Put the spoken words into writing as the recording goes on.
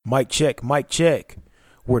Mic check, mic check.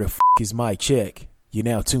 Where the f*** is my check? You're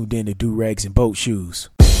now tuned in to Do Rags and Boat Shoes.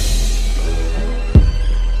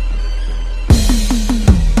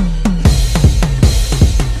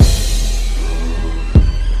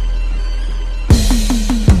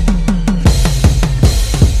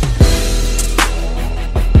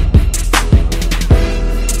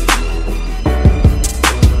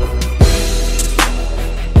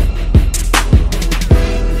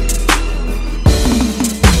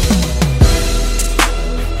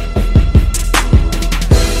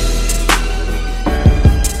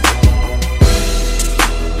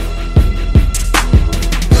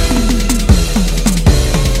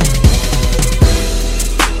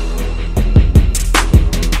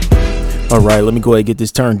 All right, let me go ahead and get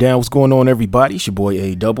this turned down. What's going on, everybody? It's your boy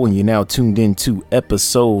A Double, and you're now tuned in to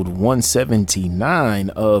episode 179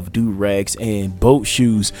 of Do Rags and Boat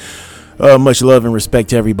Shoes. Much love and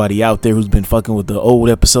respect to everybody out there who's been fucking with the old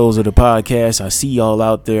episodes of the podcast. I see y'all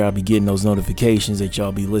out there. I'll be getting those notifications that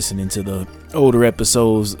y'all be listening to the older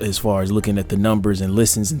episodes as far as looking at the numbers and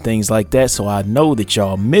listens and things like that. So I know that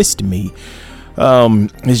y'all missed me.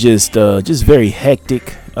 It's just very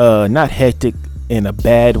hectic. Not hectic in a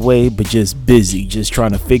bad way, but just busy, just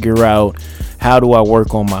trying to figure out how do I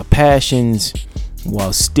work on my passions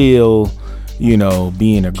while still,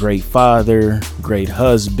 being a great father, great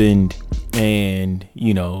husband, and,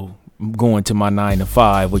 going to my 9 to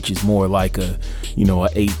 5, which is more like a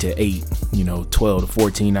 8 to 8, 12 to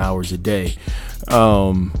 14 hours a day.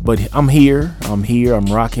 But I'm here, I'm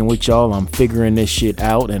rocking with y'all. I'm figuring this shit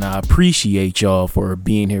out, and I appreciate y'all for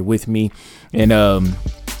being here with me. And,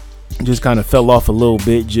 just kind of fell off a little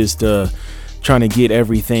bit, just trying to get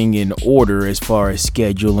everything in order as far as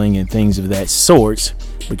scheduling and things of that sort.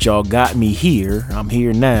 But y'all got me here. I'm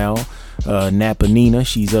here now. Napa Nina,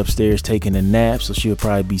 she's upstairs taking a nap, so she'll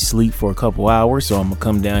probably be asleep for a couple hours. So I'm gonna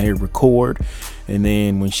come down here, record, and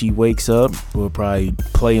then when she wakes up, we'll probably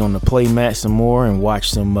play on the play mat some more and watch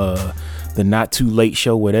some the Not Too Late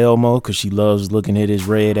show with Elmo, because she loves looking at his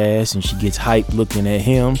red ass and she gets hyped looking at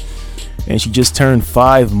him. And she just turned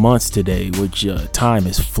 5 months today, which time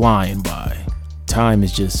is flying by. Time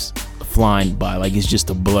is just flying by, like it's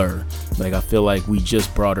just a blur. Like I feel like we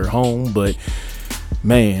just brought her home, but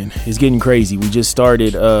man, it's getting crazy. We just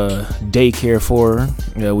started daycare for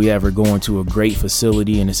her. We have her going to a great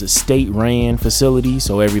facility, and it's a state-ran facility,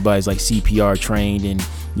 so everybody's like CPR trained, and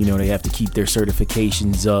they have to keep their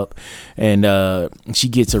certifications up. And she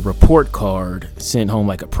gets a report card sent home,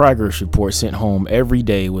 like a progress report sent home every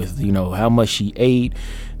day with how much she ate,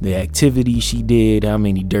 the activity she did, how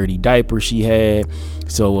many dirty diapers she had.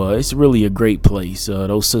 So it's really a great place.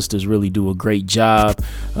 Those sisters really do a great job. This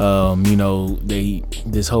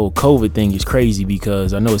whole COVID thing is crazy,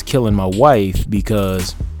 because I know it's killing my wife,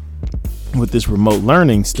 because with this remote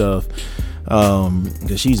learning stuff,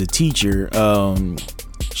 because she's a teacher,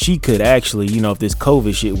 she could actually, if this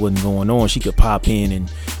COVID shit wasn't going on, she could pop in and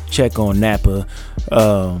check on Napa,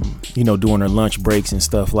 during her lunch breaks and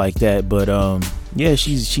stuff like that. But yeah,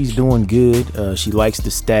 she's doing good. She likes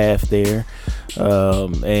the staff there,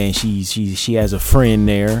 and she has a friend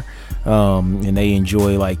there, and they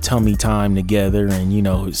enjoy like tummy time together,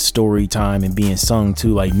 and story time and being sung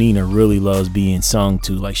to. Like Nina really loves being sung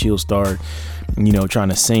to. Like she'll start trying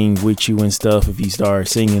to sing with you and stuff if you start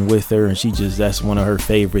singing with her, and that's one of her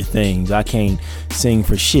favorite things. I can't sing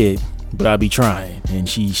for shit, but I be trying, and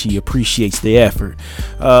she appreciates the effort.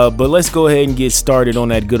 But let's go ahead and get started on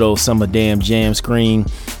that good old Summer Damn Jam screen.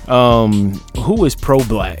 Who is Pro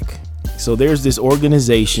Black? So there's this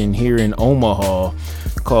organization here in Omaha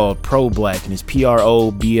called Pro Black, and it's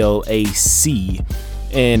PROBLAC.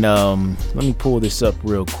 And let me pull this up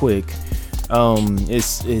real quick.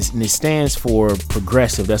 It stands for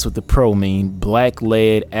Progressive. That's what the pro mean.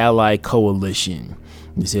 Black-led Ally Coalition.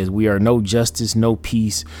 It says, we are no justice, no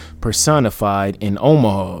peace, personified in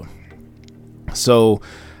Omaha. So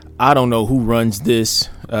I don't know who runs this.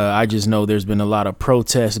 I just know there's been a lot of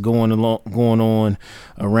protests going on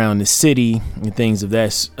around the city and things of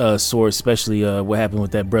that sort, especially what happened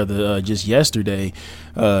with that brother just yesterday,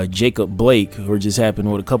 Jacob Blake, or just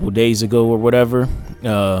happened a couple days ago or whatever,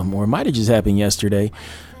 or it might have just happened yesterday.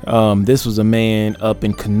 This was a man up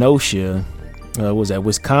in Kenosha, was that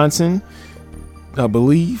Wisconsin, I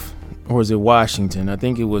believe, or was it Washington? I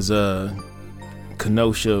think it was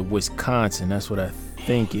Kenosha, Wisconsin. That's what I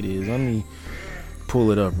think it is. Let me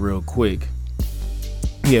pull it up real quick.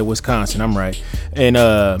 Yeah, Wisconsin, I'm right.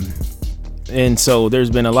 And so there's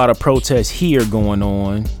been a lot of protests here going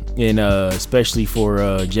on, and especially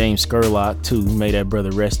for James Scurlock too. May that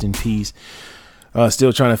brother rest in peace.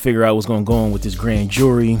 Still trying to figure out what's going to go on with this grand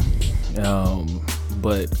jury.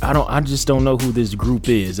 but I just don't know who this group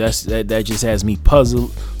is. That just has me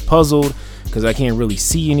puzzled because I can't really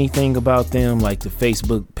see anything about them. Like the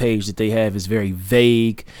Facebook page that they have is very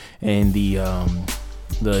vague, and the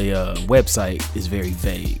website is very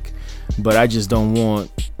vague. But I just don't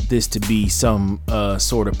want this to be some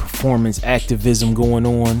sort of performance activism going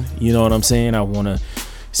on. You know what I'm saying? I want to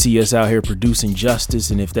see us out here producing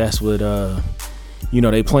justice, and if that's what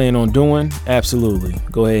they plan on doing, absolutely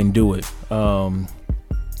go ahead and do it.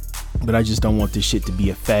 But I just don't want this shit to be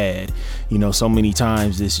a fad. So many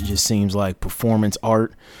times this just seems like performance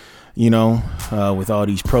art, with all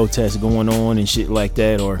these protests going on and shit like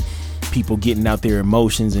that, or people getting out their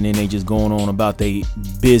emotions and then they just going on about their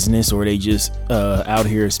business, or they just out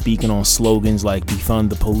here speaking on slogans like defund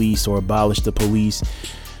the police or abolish the police,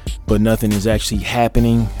 but nothing is actually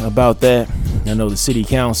happening about that. I know a city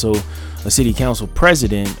council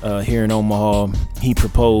president here in Omaha, he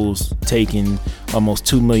proposed taking almost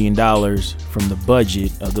 $2 million from the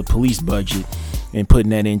budget of the police budget and putting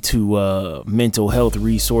that into mental health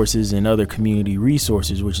resources and other community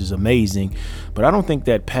resources, which is amazing. But I don't think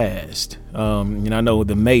that passed. And I know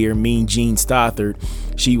the mayor, Mean Jean Stothert,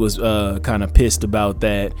 she was kind of pissed about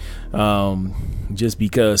that, just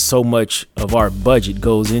because so much of our budget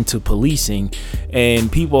goes into policing,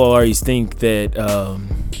 and people always think that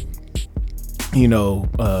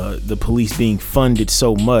the police being funded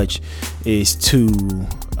so much is to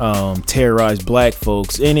terrorize black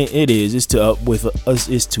folks, and it's to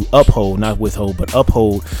uphold, not withhold, but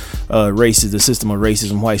uphold the system of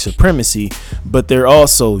racism, white supremacy. But they're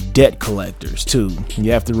also debt collectors too.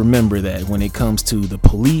 You have to remember that when it comes to the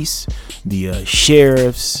police, the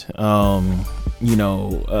sheriffs, the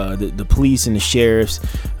police and the sheriffs,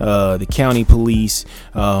 the county police,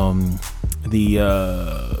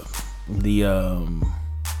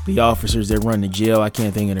 the officers that run the jail, I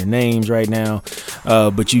can't think of their names right now,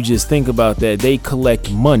 but you just think about that. They collect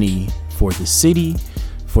money for the city,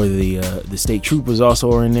 for the state troopers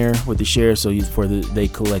also are in there with the sheriff, so they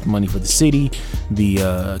collect money for the city,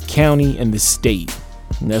 the county, and the state.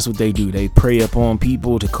 And that's what they do. They prey upon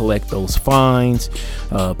people to collect those fines,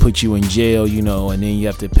 put you in jail, and then you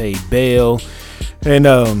have to pay bail, and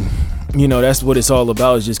that's what it's all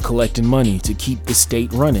about, is just collecting money to keep the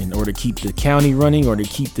state running, or to keep the county running, or to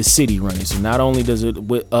keep the city running. So not only does it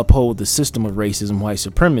uphold the system of racism, white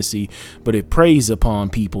supremacy, but it preys upon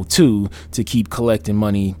people too to keep collecting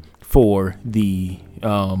money for the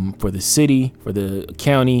city, for the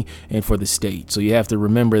county, and for the state. So you have to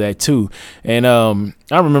remember that too. And I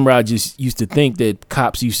remember I just used to think that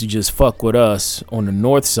cops used to just fuck with us on the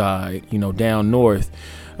north side, down north,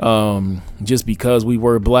 just because we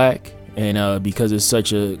were black. And because it's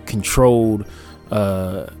such a controlled,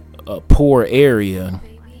 poor area,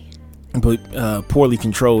 but poorly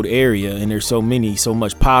controlled area, and there's so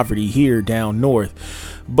much poverty here down north.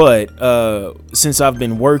 But since I've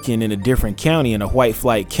been working in a different county, in a white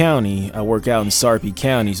flight county, I work out in Sarpy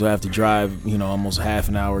County, so I have to drive, almost half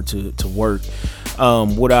an hour to work.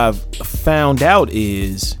 What I've found out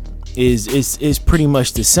is pretty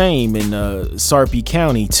much the same in Sarpy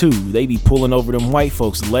County too. They be pulling over them white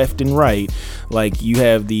folks left and right. Like you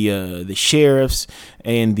have the sheriffs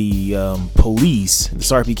and the police, the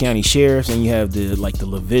Sarpy County sheriffs, and you have the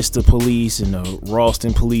La Vista police and the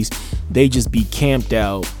Ralston police. They just be camped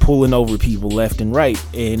out pulling over people left and right,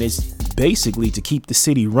 and it's basically to keep the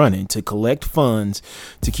city running, to collect funds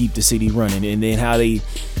to keep the city running. And then how they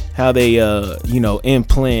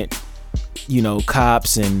implant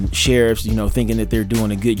cops and sheriffs, thinking that they're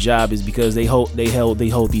doing a good job, is because they hold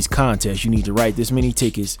these contests. You need to write this many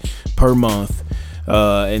tickets per month,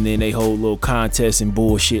 and then they hold little contests and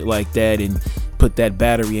bullshit like that, and put that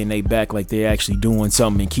battery in their back like they're actually doing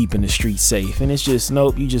something and keeping the streets safe. And it's just,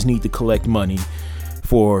 nope, you just need to collect money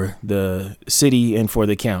for the city and for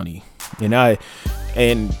the county.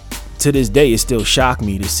 And to this day, it still shocked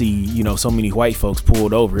me to see, so many white folks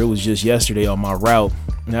pulled over. It was just yesterday on my route,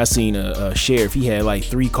 and I seen a sheriff. He had like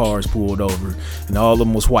 3 cars pulled over, and all of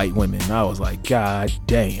them was white women. And I was like, God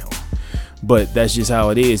damn. But that's just how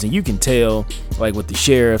it is. And you can tell, like with the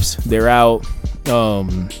sheriffs, they're out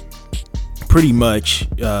pretty much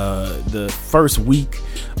the first week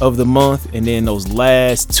of the month, and then those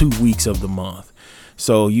last 2 weeks of the month.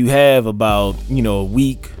 So you have about, a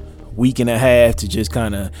week and a half to just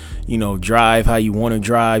kind of, drive how you want to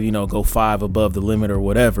drive, go 5 above the limit or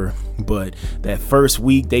whatever. But that first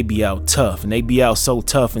week, they be out tough, and they be out so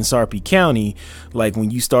tough in Sarpy County. Like when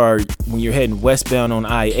you're heading westbound on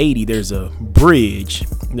I-80, there's a bridge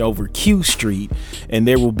over Q Street, and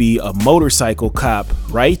there will be a motorcycle cop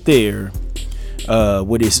right there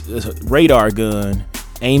with his radar gun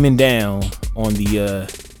aiming down on the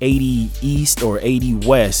 80 East or 80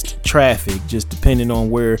 West traffic, just depending on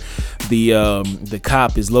where the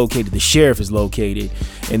cop is located, the sheriff is located,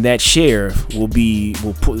 and that sheriff will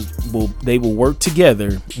work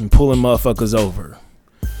together and pulling motherfuckers over.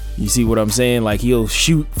 You see what I'm saying? Like, he'll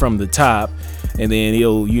shoot from the top and then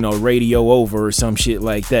he'll, radio over or some shit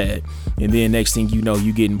like that. And then next thing you know,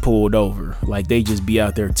 you getting pulled over. Like, they just be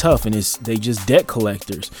out there tough, and they just debt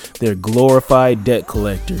collectors. They're glorified debt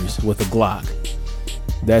collectors with a Glock.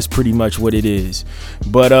 That's pretty much what it is.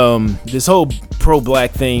 But this whole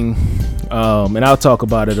pro-black thing, and I'll talk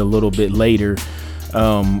about it a little bit later.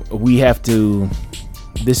 We have to.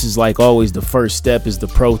 This is like always, the first step is the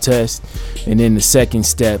protest, and then the second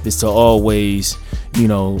step is to always,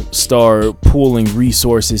 start pooling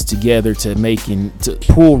resources together to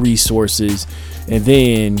pool resources, and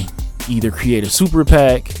then either create a super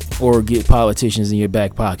PAC or get politicians in your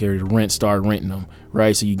back pocket or start renting them,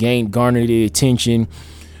 right? So you garner the attention,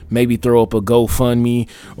 maybe throw up a GoFundMe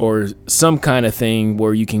or some kind of thing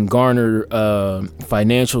where you can garner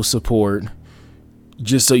financial support,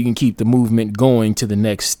 just so you can keep the movement going to the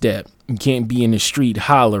next step. You can't be in the street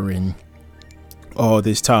hollering all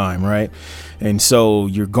this time, right? And so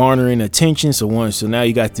you're garnering attention. So now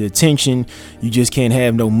you got the attention. You just can't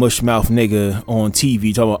have no mush mouth nigga on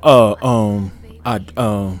TV talking about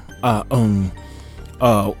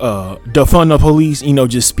defund the police,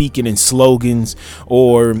 just speaking in slogans.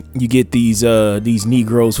 Or you get these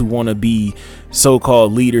Negroes who want to be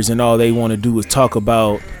so-called leaders, and all they want to do is talk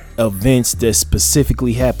about events that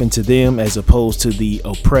specifically happen to them as opposed to the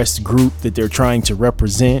oppressed group that they're trying to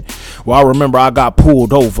represent. Well, I remember I got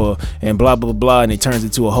pulled over and blah blah blah, and it turns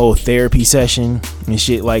into a whole therapy session and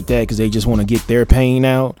shit like that, because they just want to get their pain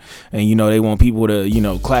out, and they want people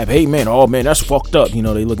to clap, hey man, oh man, that's fucked up.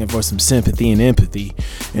 They looking for some sympathy and empathy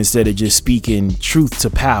instead of just speaking truth to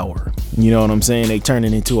power. You know what I'm saying? They turn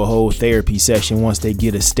it into a whole therapy session once they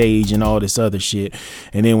get a stage and all this other shit,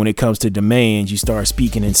 and then when it comes to demands, you start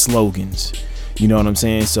speaking in slogans. You know what I'm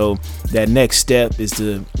saying? So that next step is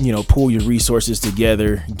to pull your resources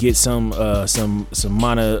together, get some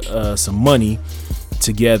money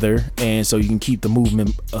together, and so you can keep the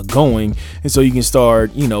movement going, and so you can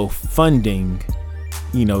start funding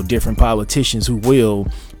different politicians who will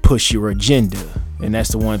push your agenda. And that's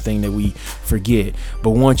the one thing that we forget.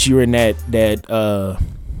 But once you're in that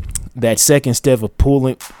second step of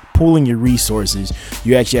pooling your resources,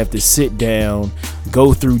 you actually have to sit down,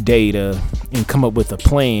 go through data, and come up with a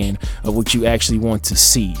plan of what you actually want to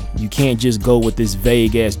see. You can't just go with this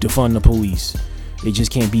vague ass defund the police. It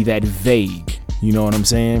just can't be that vague. You know what I'm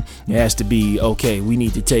saying? It has to be, okay, we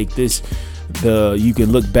need to take this. You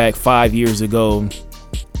can look back 5 years ago,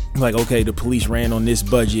 like, okay, the police ran on this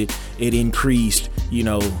budget. It increased, 1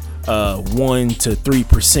 to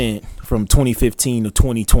 3% from 2015 to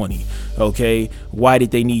 2020. Okay, why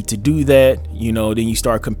did they need to do that? Then you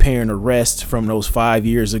start comparing arrests from those 5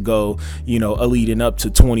 years ago, leading up to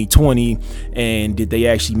 2020, and did they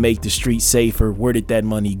actually make the streets safer? Where did that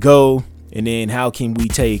money go? And then how can we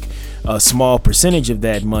take a small percentage of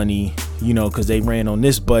that money, because they ran on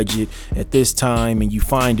this budget at this time, and you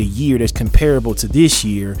find a year that's comparable to this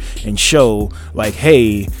year and show like,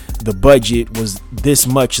 hey, the budget was this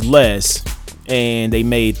much less, and they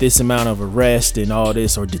made this amount of arrest and all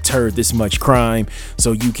this, or deterred this much crime,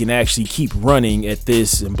 so you can actually keep running at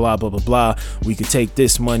this and blah blah blah blah. We could take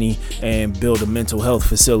this money and build a mental health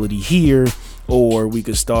facility here, or we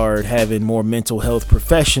could start having more mental health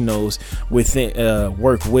professionals within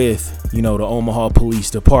work with the Omaha Police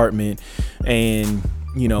Department, and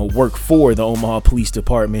work for the Omaha Police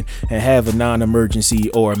Department, and have a non-emergency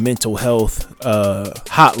or a mental health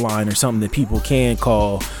hotline or something that people can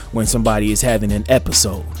call when somebody is having an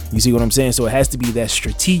episode. You see what I'm saying? So it has to be that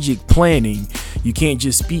strategic planning. You can't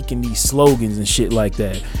just speak in these slogans and shit like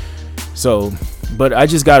that. So, but I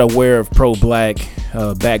just got aware of pro-black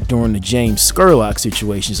back during the James Scurlock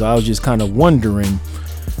situation. So I was just kind of wondering,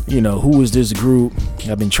 who is this group?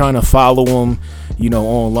 I've been trying to follow them,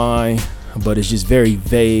 online, but it's just very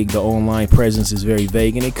vague. The online presence is very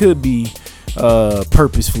vague, and it could be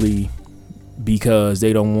purposefully because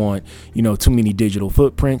they don't want, too many digital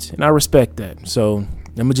footprints, and I respect that. So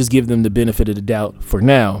I'm gonna just give them the benefit of the doubt for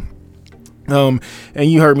now. And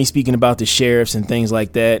you heard me speaking about the sheriffs and things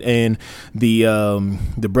like that, and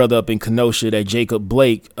the brother up in Kenosha, that Jacob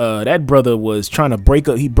Blake, that brother was trying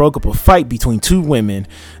to he broke up a fight between two women.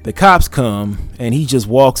 The cops come and he just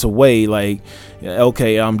walks away like,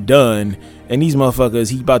 okay, I'm done. And these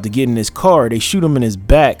motherfuckers, he about to get in his car, they shoot him in his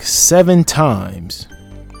back 7 times.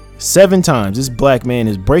 7 times. This black man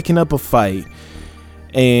is breaking up a fight,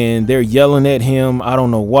 and they're yelling at him. I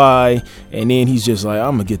don't know why. And then he's just like,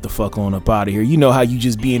 I'm gonna get the fuck on up out of here. You know how you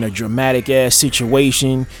just be in a dramatic ass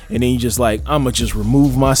situation and then you just like, I'm gonna just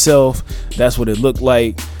remove myself. That's what it looked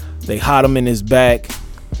like. They hot him in his back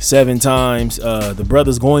 7 times. The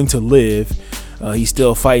brother's going to live. He's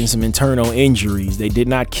still fighting some internal injuries. They did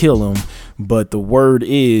not kill him, but the word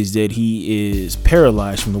is that he is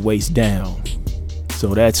paralyzed from the waist down.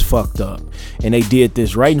 So that's fucked up. And they did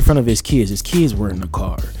this right in front of his kids. His kids were in the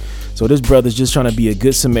car. So this brother's just trying to be a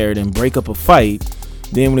good Samaritan, break up a fight.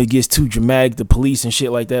 Then when it gets too dramatic, the police and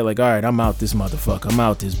shit like that, like, all right, I'm out this motherfucker. I'm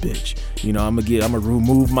out this bitch. You know, I'm gonna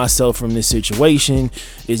remove myself from this situation.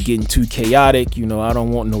 It's getting too chaotic. You know, I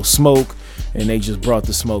don't want no smoke. And they just brought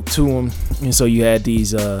the smoke to him. And so you had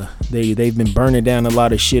these, they've been burning down a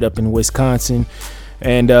lot of shit up in Wisconsin.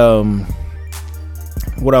 And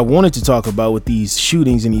what I wanted to talk about with these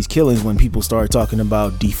shootings and these killings, when people start talking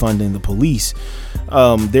about defunding the police,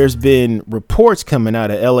 there's been reports coming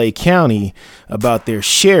out of LA County about their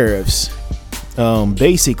sheriffs,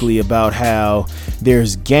 basically about how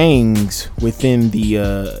there's gangs within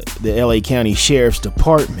the LA County Sheriff's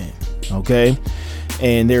Department. Okay.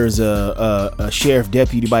 And there's a sheriff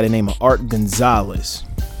deputy by the name of Art Gonzalez.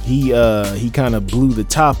 He kind of blew the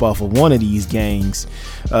top off of one of these gangs,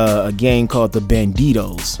 a gang called the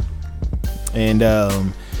Banditos.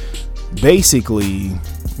 And basically,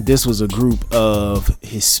 this was a group of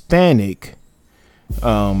Hispanic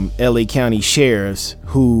LA County sheriffs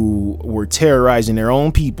who were terrorizing their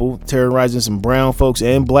own people, terrorizing some brown folks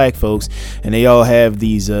and black folks, and they all have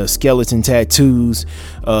these skeleton tattoos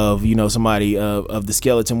of, you know, somebody of the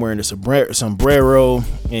skeleton wearing a sombrero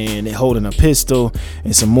and they holding a pistol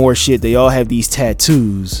and some more shit. They all have these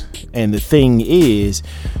tattoos, and the thing is,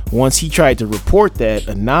 once he tried to report that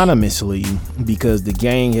anonymously because the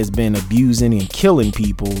gang has been abusing and killing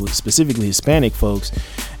people, specifically Hispanic folks,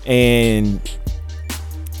 and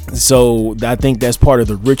so I think that's part of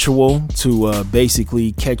the ritual to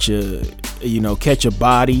basically catch a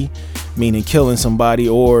body, meaning killing somebody,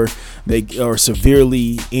 or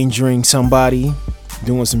severely injuring somebody,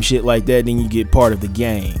 doing some shit like that. Then you get part of the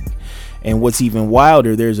gang. And what's even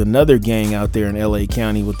wilder, there's another gang out there in LA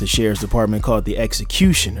County with the sheriff's department called the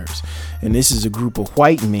Executioners. And this is a group of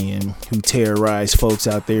white men who terrorize folks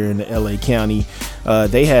out there in the LA County.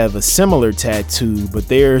 They have a similar tattoo, but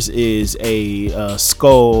theirs is a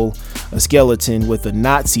skull, a skeleton with a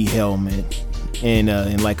Nazi helmet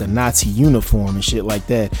and like a Nazi uniform and shit like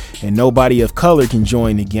that. And nobody of color can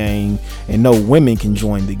join the gang, and no women can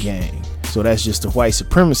join the gang. So that's just a white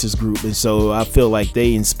supremacist group. And so I feel like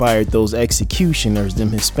they inspired those executioners, them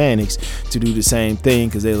Hispanics, to do the same thing,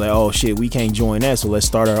 because they're like, oh shit, we can't join that, so let's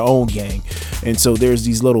start our own gang. And so there's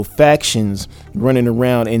these little factions running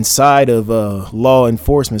around inside of law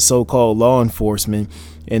enforcement, so-called law enforcement,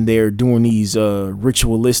 and they're doing these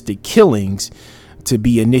ritualistic killings to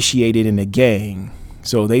be initiated in a gang.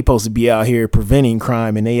 So they supposed to be out here preventing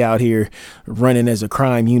crime, and they out here running as a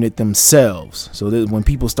crime unit themselves. So that when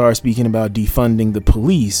people start speaking about defunding the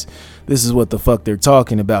police, this is what the fuck they're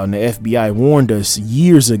talking about. And the FBI warned us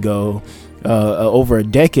years ago, over a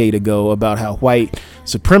decade ago, about how white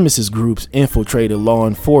supremacist groups infiltrated law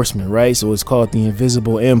enforcement, right? So it's called the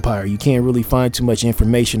Invisible Empire. You can't really find too much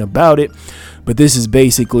information about it, but this is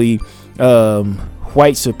basically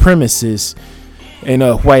white supremacists and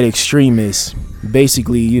white extremists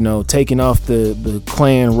basically, you know, taking off the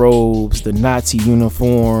Klan robes, the Nazi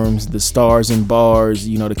uniforms, the stars and bars,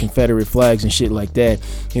 you know, the Confederate flags and shit like that,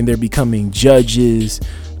 and they're becoming judges,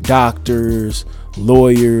 doctors,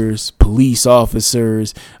 lawyers, police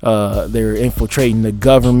officers. They're infiltrating the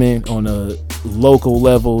government on a local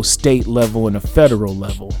level, state level, and a federal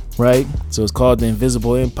level, right? So it's called the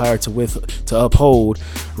Invisible Empire to uphold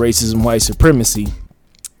racism, white supremacy.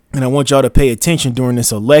 And I want y'all to pay attention during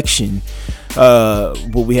this election,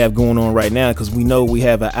 what we have going on right now, because we know we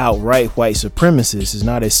have an outright white supremacist. It's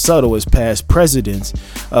not as subtle as past presidents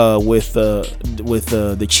with the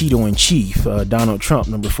Cheeto in chief, Donald Trump,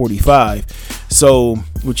 number 45. So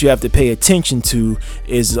what you have to pay attention to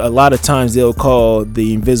is a lot of times they'll call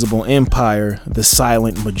the Invisible Empire the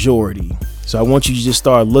silent majority. So I want you to just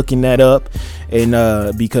start looking that up,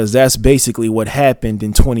 and because that's basically what happened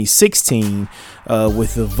in 2016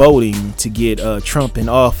 with the voting to get Trump in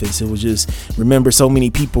office. It was just, remember, so many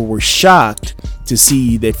people were shocked to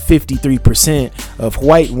see that 53% of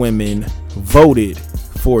white women voted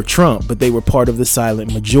for Trump, but they were part of the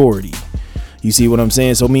silent majority. You see what I'm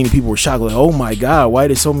saying? So many people were shocked, like, oh my God, why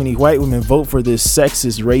did so many white women vote for this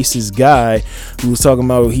sexist, racist guy who was talking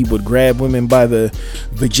about he would grab women by the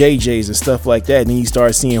JJs and stuff like that? And then you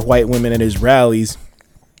start seeing white women at his rallies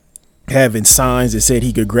having signs that said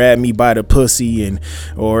he could grab me by the pussy, and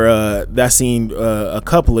or I seen a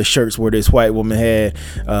couple of shirts where this white woman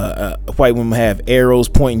have arrows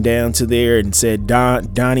pointing down to there and said,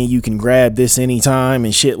 Donnie, you can grab this anytime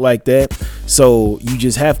and shit like that. So you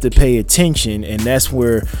just have to pay attention, and that's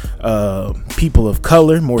where people of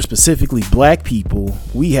color, more specifically black people,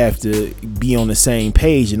 we have to be on the same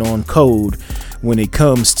page and on code when it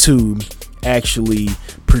comes to actually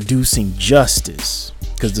producing justice.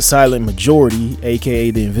 Because the silent majority,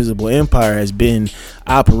 aka the invisible empire, has been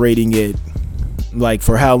operating it like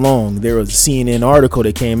for how long? There was a CNN article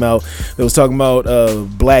that came out that was talking about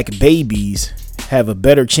black babies have a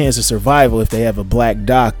better chance of survival if they have a black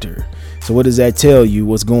doctor. So what does that tell you?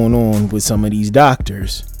 What's going on with some of these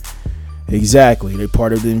doctors? Exactly, they're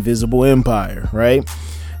part of the invisible empire, right?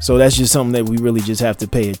 So that's just something that we really just have to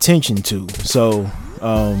pay attention to. So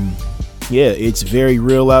yeah, it's very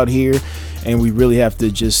real out here. And we really have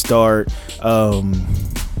to just start, really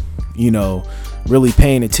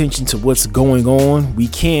paying attention to what's going on. We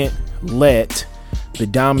can't let the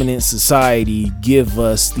dominant society give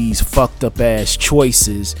us these fucked up ass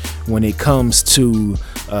choices when it comes to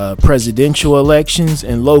presidential elections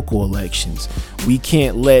and local elections. We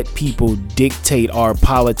can't let people dictate our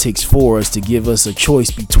politics for us to give us a choice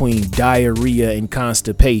between diarrhea and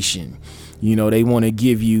constipation. You know, they want to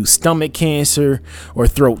give you stomach cancer or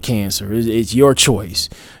throat cancer. It's your choice.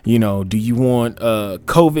 You know, do you want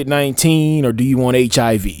COVID-19 or do you want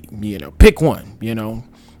HIV? You know, pick one. You know,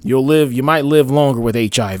 you might live longer with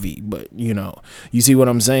HIV, but you know, you see what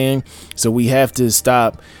I'm saying? So we have to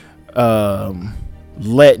stop letting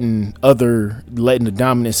the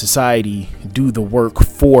dominant society do the work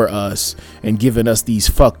for us and giving us these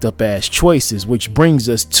fucked up ass choices, which brings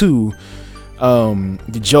us to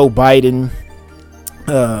the Joe Biden,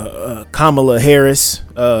 Kamala Harris,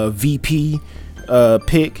 VP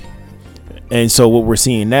pick. And so what we're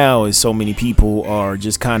seeing now is so many people are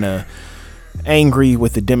just kind of angry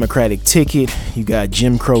with the Democratic ticket. You got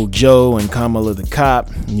Jim Crow Joe and Kamala the cop.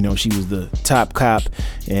 You know, she was the top cop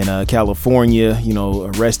in California, you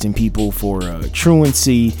know, arresting people for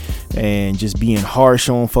truancy and just being harsh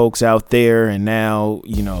on folks out there. And now,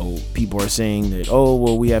 you know, people are saying that, oh,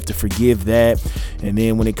 well, we have to forgive that. And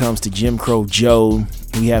then when it comes to Jim Crow Joe,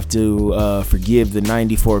 we have to forgive the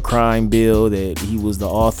 94 crime bill that he was the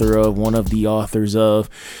author of, one of the authors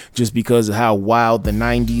of, just because of how wild the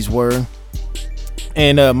 90s were.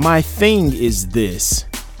 And my thing is this.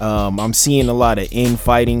 I'm seeing a lot of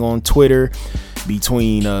infighting on Twitter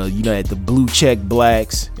between, the blue check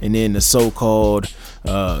blacks and then the so-called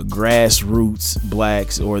grassroots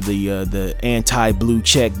blacks, or the anti-blue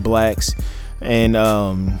check blacks. And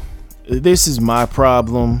this is my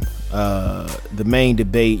problem. The main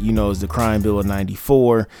debate, is the crime bill of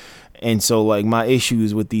 94. And so, like, my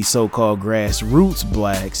issues with these so-called grassroots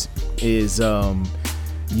blacks is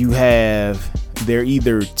they're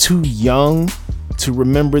either too young to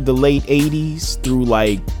remember the late 80s through,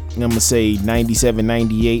 like, I'm gonna say 97,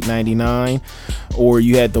 98, 99, or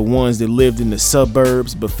you had the ones that lived in the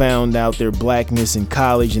suburbs but found out their blackness in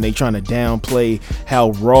college and they trying to downplay how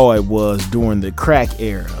raw it was during the crack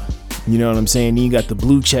era. You know what I'm saying? Then you got the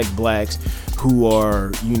blue check blacks who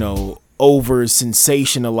are, over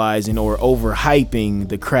sensationalizing or overhyping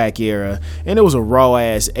the crack era, and it was a raw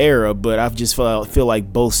ass era, but I've just feel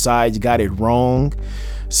like both sides got it wrong.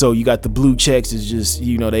 So you got the blue checks is just,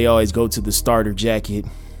 they always go to the starter jacket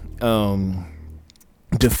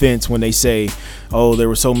defense when they say, oh, there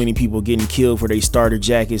were so many people getting killed for their starter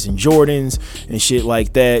jackets and Jordans and shit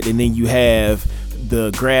like that. And then you have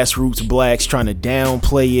the grassroots blacks trying to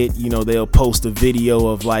downplay it. They'll post a video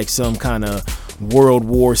of like some kind of World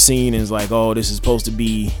War scene and it's like, oh, this is supposed to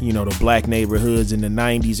be, the black neighborhoods in the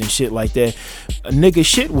 90s and shit like that. Nigga,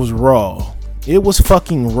 shit was raw. It was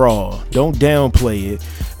fucking raw. Don't downplay it.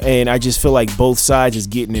 And I just feel like both sides is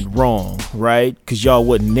getting it wrong, right? Because y'all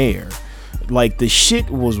wasn't there. Like, the shit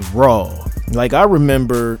was raw. Like, I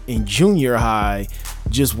remember in junior high,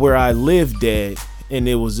 just where I lived at, and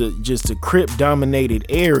it was just a Crip dominated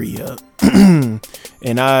area.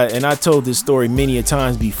 And I told this story many a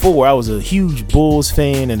times before. I was a huge Bulls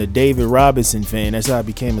fan and a David Robinson fan. That's how I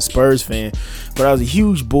became a Spurs fan. But I was a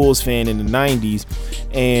huge Bulls fan in the 90s.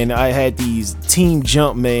 And I had these team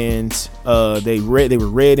Jumpmans. They were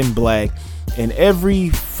red and black. And every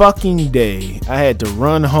fucking day I had to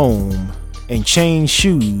run home and change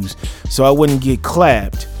shoes so I wouldn't get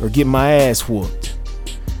clapped or get my ass whooped.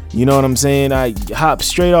 You know what I'm saying? I hopped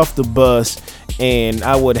straight off the bus and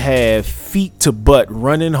I would have feet to butt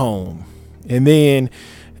running home. And then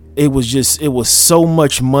it was so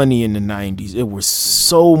much money in the 90s. It was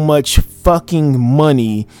so much fucking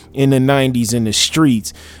money in the 90s in the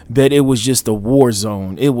streets that it was just a war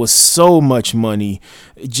zone. It was so much money,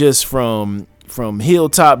 just from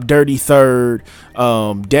Hilltop Dirty Third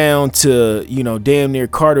down to, you know, damn near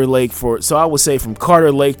Carter Lake. So I would say from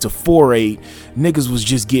Carter Lake to 4-8, niggas was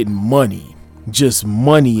just getting money. Just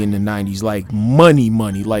money in the 90s, like money.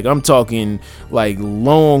 Like I'm talking like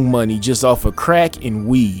long money just off of crack and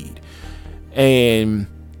weed. And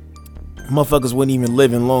motherfuckers wasn't even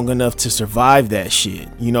living long enough to survive that shit.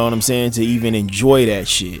 You know what I'm saying? To even enjoy that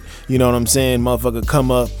shit. You know what I'm saying? Motherfucker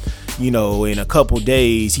come up, you know, in a couple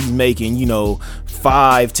days, he's making, you know,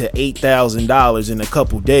 $5,000 to $8,000 in a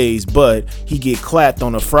couple days, but he get clapped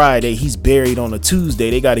on a Friday, he's buried on a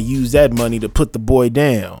Tuesday. They got to use that money to put the boy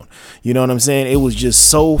down. You know what I'm saying? It was just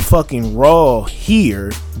so fucking raw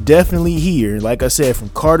here, definitely here. Like I said, from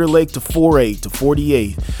Carter Lake to 4-8 to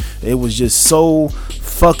 48, it was just so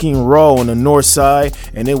fucking raw on the north side,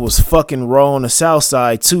 and it was fucking raw on the south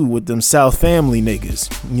side too, with them South Family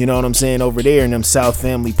niggas. You know what I'm saying? Over there in them South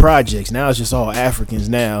Family projects. Now it's just all Africans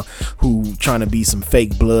now who trying to be some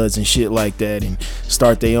fake bloods and shit like that and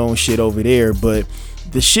start their own shit over there. But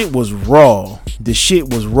the shit was raw. The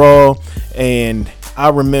shit was raw, and I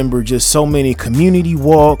remember just so many community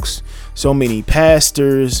walks, so many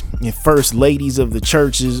pastors and first ladies of the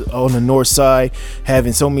churches on the north side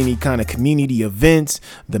having so many kind of community events.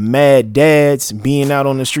 The Mad Dads being out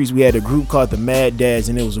on the streets. We had a group called the Mad Dads,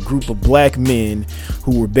 and it was a group of black men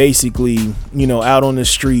who were basically, you know, out on the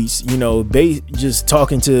streets, you know, just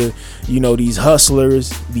talking to, you know, these hustlers,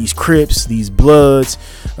 these Crips, these Bloods,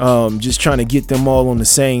 just trying to get them all on the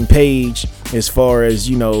same page as far as,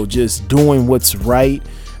 you know, just doing what's right.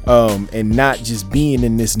 And not just being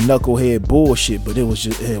in this knucklehead bullshit. But it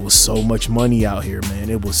was so much money out here, man.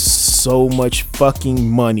 It was so much fucking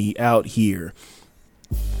money out here.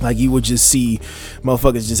 Like, you would just see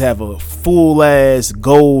motherfuckers just have a full ass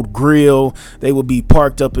gold grill. They would be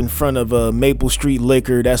parked up in front of Maple Street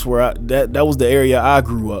Liquor. That's where that was the area I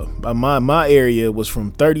grew up. My area was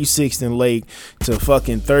from 36th and Lake to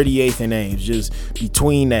fucking 38th and Ames, just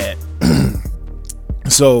between that.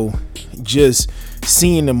 So just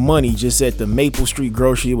seeing the money just at the Maple Street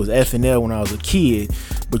grocery, it was F&L when I was a kid,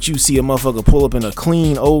 but you see a motherfucker pull up in a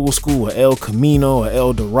clean old school, a El Camino, a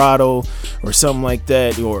El Dorado, or something like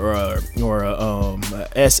that, or a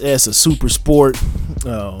SS, a Super Sport,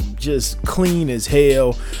 just clean as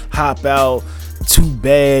hell, hop out. Two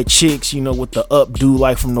bad chicks, you know, with the updo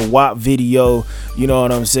like from the WAP video, you know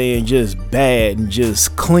what I'm saying, just bad and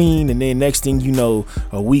just clean. And then next thing you know,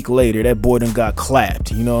 a week later, that boy done got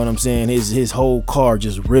clapped, you know what I'm saying, his whole car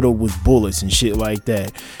just riddled with bullets and shit like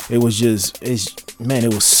that. It was man,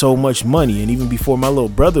 it was so much money. And even before my little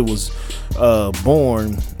brother was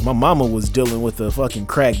born, my mama was dealing with a fucking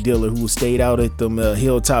crack dealer who stayed out at them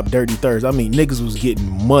Hilltop Dirty Thirds. I mean, niggas was getting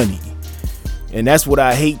money. And that's what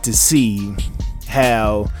I hate to see,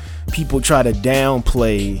 how people try to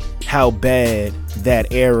downplay how bad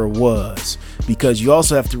that era was, because you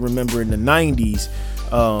also have to remember in the 90s,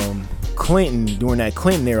 Clinton, during that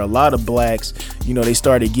Clinton era, a lot of blacks, you know, they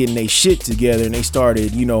started getting their shit together and they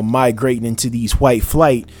started, you know, migrating into these white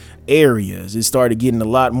flight areas. It started getting a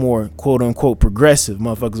lot more quote unquote progressive.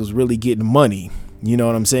 Motherfuckers was really getting money. You know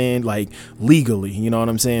what I'm saying? Like legally, you know what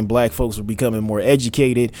I'm saying? Black folks were becoming more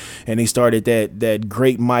educated, and they started that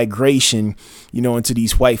great migration, you know, into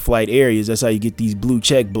these white flight areas. That's how you get these blue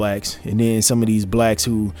check blacks. And then some of these blacks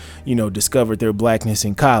who, you know, discovered their blackness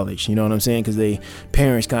in college, you know what I'm saying? Because they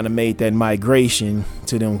parents kind of made that migration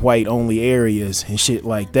to them white only areas and shit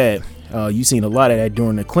like that. You seen a lot of that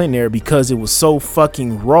during the Clinton era because it was so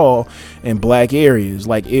fucking raw in black areas.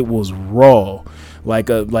 Like, it was raw. Like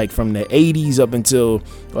from the 80s up until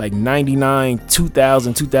like 99,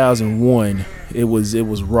 2000, 2001, it was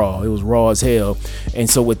raw. It was raw as hell. And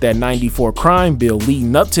so with that 94 crime bill,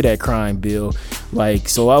 leading up to that crime bill, like,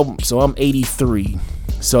 so I'm 83.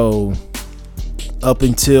 So up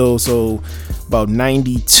until about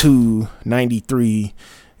 92, 93,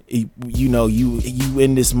 you know, you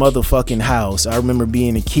in this motherfucking house. I remember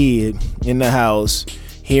being a kid in the house,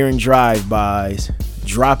 hearing drive-bys,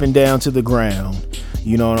 dropping down to the ground.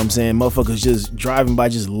 You know what I'm saying? Motherfuckers just driving by,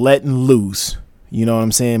 just letting loose. You know what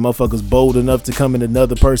I'm saying? Motherfuckers bold enough to come in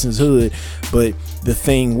another person's hood. But the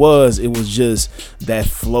thing was, it was just that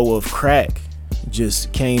flow of crack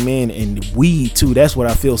just came in, and weed too. That's what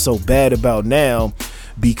I feel so bad about now,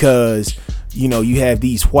 because, you know, you have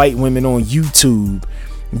these white women on YouTube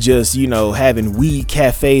just, having weed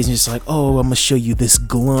cafes and just like, oh, I'm gonna show you this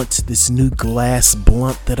glunt, this new glass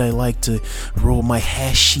blunt that I like to roll my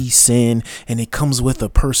hashish in, and it comes with a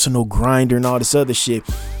personal grinder and all this other shit.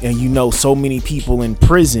 And so many people in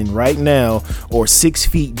prison right now, or 6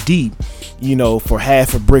 feet deep, for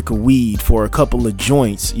half a brick of weed, for a couple of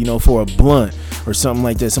joints, for a blunt or something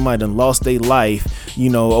like that. Somebody done lost their life,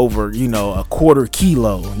 over, a quarter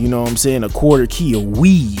kilo, a quarter key of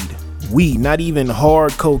weed, not even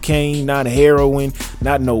hard cocaine, not heroin,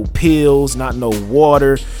 not no pills, not no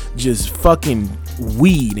water, just fucking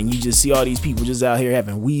weed. And you just see all these people just out here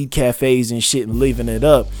having weed cafes and shit and living it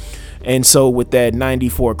up. And so with that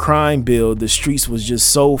 94 crime bill, the streets was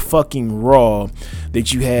just so fucking raw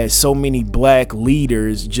that you had so many black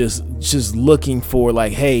leaders just looking for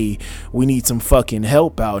like, hey, we need some fucking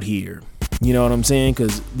help out here. You know what I'm saying?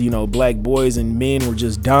 Because, black boys and men were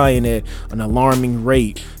just dying at an alarming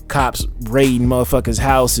rate. Cops raiding motherfuckers'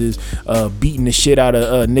 houses, beating the shit out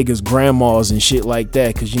of niggas' grandmas and shit like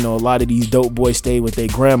that. Because, a lot of these dope boys stay with their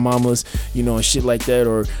grandmamas, and shit like that.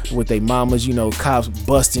 Or with their mamas, cops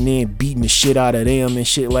busting in, beating the shit out of them and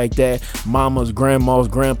shit like that. Mamas, grandmas,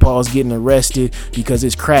 grandpas getting arrested because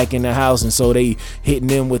it's crack in the house. And so they hitting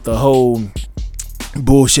them with the whole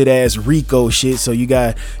bullshit ass RICO shit. So you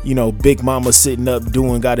got, Big Mama sitting up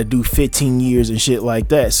gotta do 15 years and shit like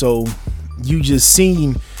that. So you just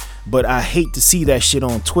seen, but I hate to see that shit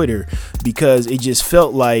on Twitter, because it just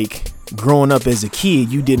felt like growing up as a kid,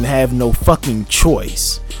 you didn't have no fucking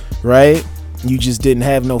choice, right? You just didn't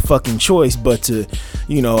have no fucking choice but to,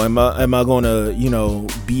 am I gonna,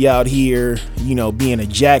 be out here, being a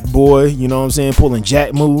jack boy, pulling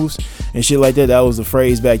jack moves and shit like that. That was the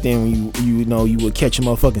phrase back then when you would catch a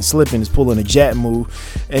motherfucking slipping, is pulling a jack move.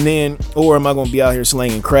 And then, or am I gonna be out here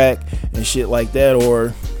slanging crack and shit like that?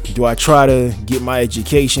 Or do I try to get my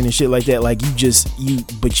education and shit like that? Like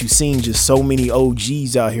but you seen just so many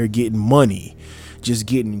OGs out here getting money, just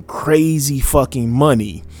getting crazy fucking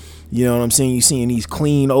money. You know what I'm saying? You seeing these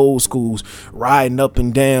clean old schools riding up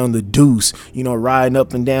and down the Deuce, riding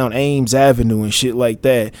up and down Ames Avenue and shit like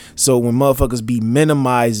that. So when motherfuckers be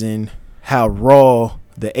minimizing how raw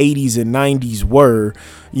the 80s and 90s were,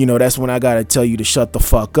 that's when I gotta tell you to shut the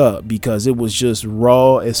fuck up, because it was just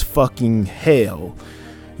raw as fucking hell.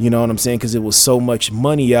 You know what I'm saying? Because it was so much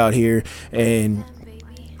money out here, and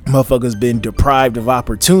motherfuckers been deprived of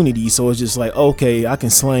opportunity. So it's just like, okay, I can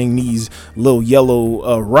slang these little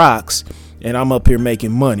yellow rocks and I'm up here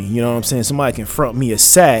making money. You know what I'm saying? Somebody can front me a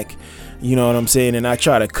sack, you know what I'm saying, and I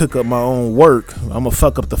try to cook up my own work. I'm gonna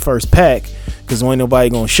fuck up the first pack because ain't nobody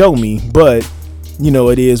gonna show me. But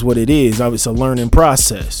it is what it is. It's a learning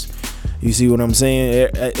process. You see what I'm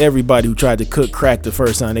saying? Everybody who tried to cook crack the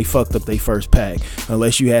first time, they fucked up their first pack.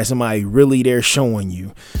 Unless you had somebody really there showing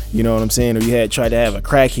you. You know what I'm saying? Or you had tried to have a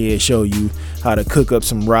crackhead show you how to cook up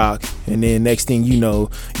some rock. And then next thing you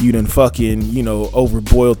know, you done fucking,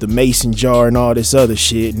 overboiled the mason jar and all this other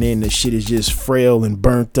shit. And then the shit is just frail and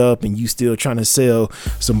burnt up, and you still trying to sell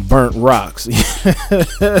some burnt rocks.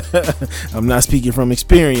 I'm not speaking from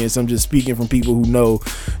experience. I'm just speaking from people who know,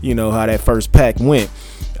 how that first pack went.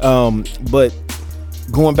 But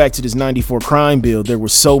going back to this 94 crime bill, there were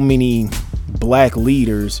so many black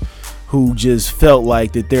leaders who just felt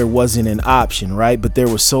like that there wasn't an option, right? But there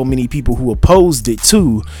were so many people who opposed it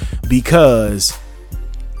too, because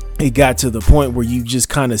it got to the point where you just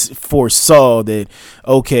kind of foresaw that,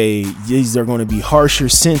 okay, these are going to be harsher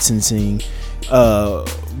sentencing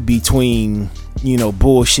between,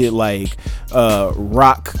 bullshit like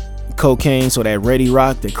rock cocaine, so that ready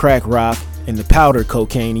rock, the crack rock, and the powder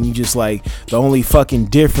cocaine. And you just like, the only fucking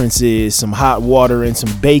difference is some hot water and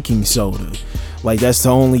some baking soda. Like, that's the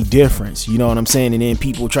only difference, you know what I'm saying? And then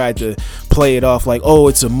people tried to play it off like, oh,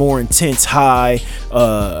 it's a more intense high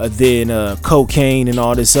than cocaine and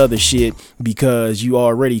all this other shit, because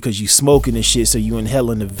you smoking the shit, so you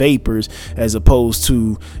inhaling the vapors as opposed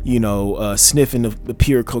to, sniffing the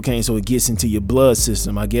pure cocaine, so it gets into your blood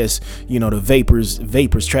system. I guess, the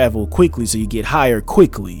vapors travel quickly, so you get higher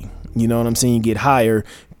quickly. You know what I'm saying? You get higher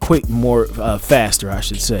faster, I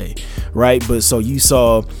should say, right? But so you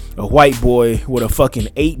saw a white boy with a fucking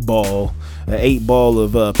 8-ball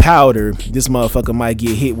of powder. This motherfucker might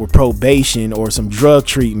get hit with probation or some drug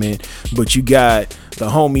treatment, but you got The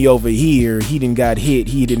homie over here, he done got hit.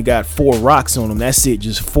 He done got 4 rocks on him. That's it,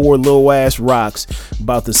 just 4 little ass rocks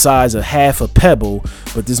about the size of half a pebble.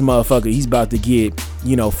 But this motherfucker, he's about to get,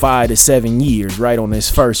 5 to 7 years right on his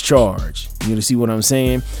first charge. You see what I'm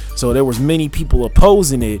saying? So there was many people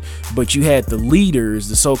opposing it, but you had the leaders,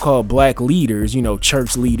 the so-called black leaders,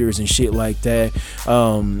 church leaders and shit like that,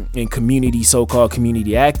 and so-called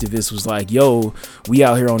community activists was like, yo, we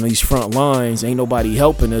out here on these front lines, ain't nobody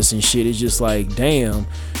helping us and shit. It's just like, damn,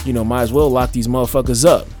 might as well lock these motherfuckers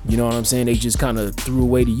up. You know what I'm saying? They just kind of threw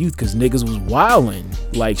away the youth because niggas was wilding,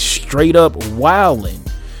 like straight up wilding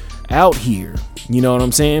out here. You know what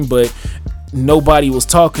I'm saying? But nobody was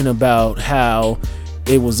talking about how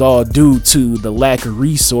it was all due to the lack of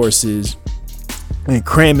resources and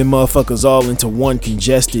cramming motherfuckers all into one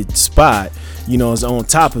congested spot, it's on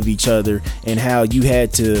top of each other, and how you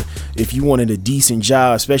had to, if you wanted a decent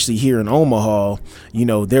job, especially here in Omaha,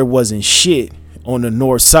 there wasn't shit on the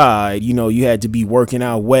north side. You had to be working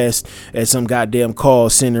out west at some goddamn call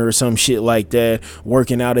center or some shit like that,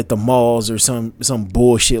 working out at the malls or some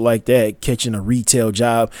bullshit like that, catching a retail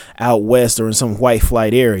job out west or in some white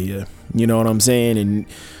flight area. You know what I'm saying? And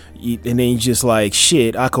then you just like,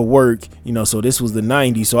 shit, I could work, so this was the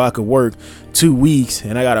 90s, so I could work 2 weeks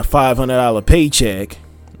and I got a $500 paycheck,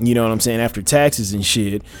 you know what I'm saying, after taxes and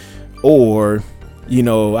shit. Or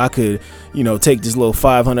I could, take this little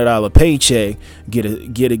 $500 paycheck,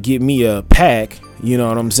 get me a pack, you know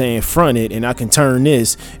what I'm saying, fronted, and I can turn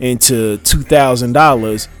this into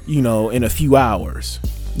 $2,000, in a few hours.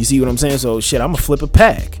 You see what I'm saying? So shit, I'm gonna flip a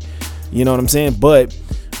pack, you know what I'm saying? But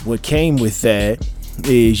what came with that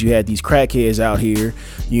is you had these crackheads out here,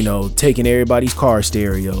 taking everybody's car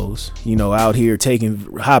stereos, out here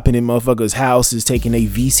hopping in motherfuckers' houses, taking their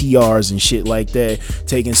VCRs and shit like that,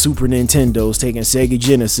 taking Super Nintendos, taking Sega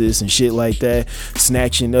Genesis and shit like that,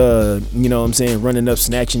 snatching, running up,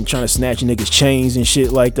 trying to snatch niggas' chains and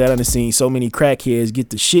shit like that. I done seen so many crackheads get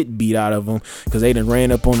the shit beat out of them because they done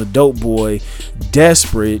ran up on a dope boy,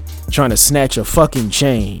 desperate, trying to snatch a fucking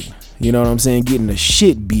chain. You know what I'm saying? Getting the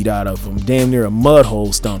shit beat out of them. Damn near a mud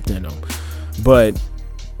hole stumped in them. But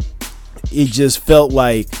it just felt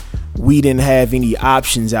like we didn't have any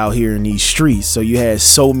options out here in these streets. So you had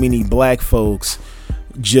so many black folks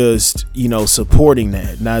just, supporting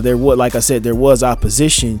that. Now, like I said, there was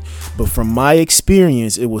opposition. But from my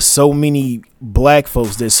experience, it was so many black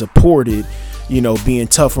folks that supported, being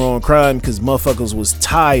tougher on crime because motherfuckers was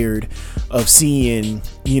tired of seeing,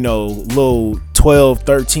 little 12,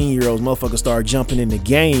 13-year-olds motherfuckers start jumping in the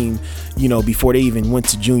game, before they even went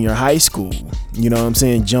to junior high school. You know what I'm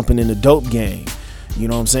saying? Jumping in the dope game. You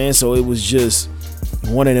know what I'm saying? So it was just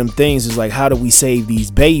one of them things is like, how do we save these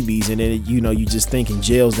babies? And then, you just thinking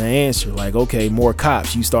jail's the answer. Like, okay, more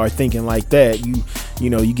cops. You start thinking like that. You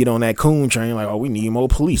get on that coon train like, oh, we need more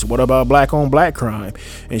police. What about black on black crime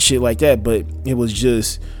and shit like that? But it was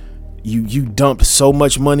just, you dumped so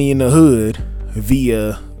much money in the hood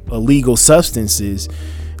via illegal substances,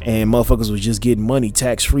 and motherfuckers was just getting money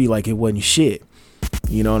tax free like it wasn't shit.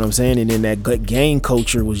 You know what I'm saying? And then that gang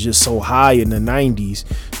culture was just so high in the 90s.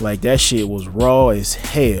 Like that shit was raw as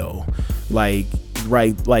hell. Like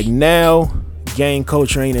now, gang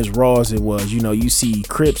culture ain't as raw as it was. You see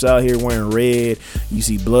Crips out here wearing red. You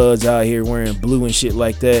see Bloods out here wearing blue and shit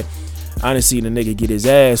like that. I done seen a nigga get his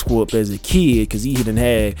ass whooped as a kid because he done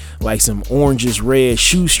had like some oranges red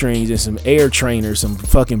shoestrings and some Air Trainers, some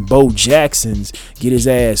fucking Bo Jacksons, get his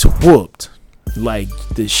ass whooped. Like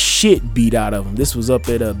the shit beat out of him. This was up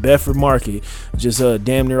at Bedford Market, just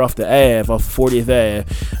damn near off the Ave, off 40th Ave.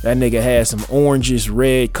 That nigga had some oranges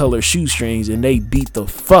red color shoestrings and they beat the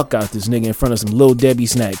fuck out this nigga in front of some Little Debbie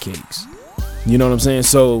snack cakes. You know what I'm saying?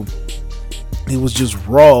 So it was just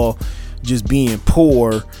raw, just being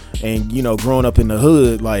poor and growing up in the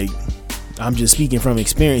hood. Like, I'm just speaking from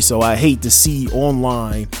experience, so I hate to see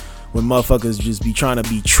online when motherfuckers just be trying to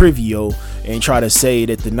be trivial and try to say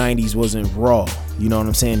that the 90s wasn't raw. You know what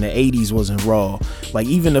I'm saying? The 80s wasn't raw. Like,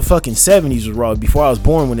 even the fucking 70s was raw before I was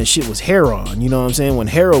born, when this shit was heroin. You know what I'm saying? When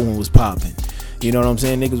heroin was popping. You know what I'm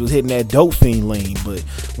saying? Niggas was hitting that dope fiend lane. But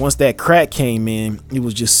once that crack came in, it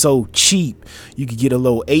was just so cheap. You could get a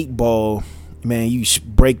little 8-ball. Man, you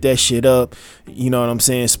break that shit up, you know what I'm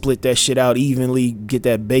saying, split that shit out evenly, get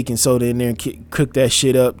that baking soda in there and cook that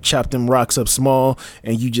shit up, chop them rocks up small,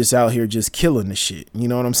 and you just out here just killing the shit. You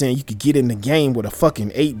know what I'm saying? You could get in the game with a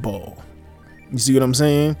fucking 8-ball. You see what I'm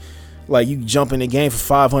saying? Like, you jump in the game for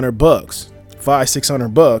 $500,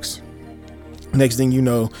 $600. Next thing you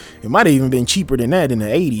know, it might have even been cheaper than that in the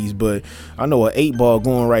 80s, but I know an 8-ball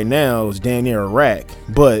going right now is damn near a rack.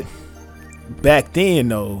 But back then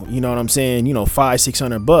though, you know what I'm saying, you know,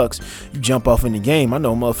 $500-600, you jump off in the game. I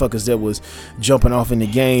know motherfuckers that was jumping off in the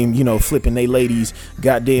game, you know, flipping they ladies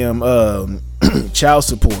goddamn child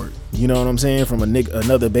support, you know what I'm saying, from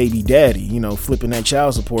another baby daddy, you know, flipping that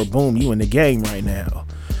child support. Boom, you in the game right now.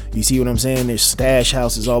 You see what I'm saying? There's stash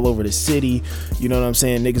houses all over the city. You know what I'm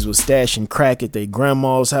saying? Niggas was stashing crack at their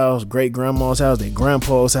grandma's house, great grandma's house, their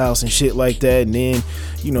grandpa's house and shit like that. And then,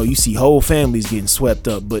 you know, you see whole families getting swept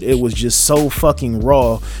up. But it was just so fucking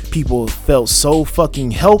raw. People felt so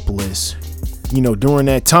fucking helpless, you know, during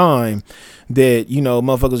that time that, you know,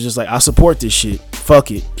 motherfuckers just like, I support this shit.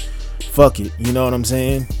 Fuck it. Fuck it. You know what I'm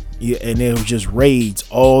saying? Yeah, and it was just raids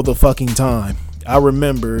all the fucking time. I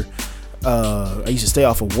remember I used to stay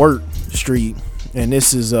off of Wirt Street, and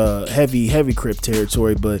this is heavy Crip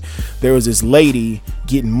territory, but there was this lady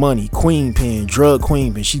getting money, drug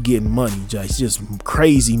queenpin. She's getting money, just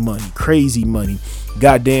crazy money.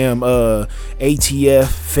 Goddamn ATF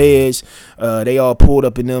feds, they all pulled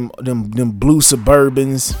up in them blue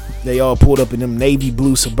Suburbans. They all pulled up in them navy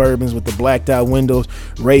blue Suburbans with the blacked out windows,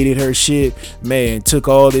 raided her shit, man, took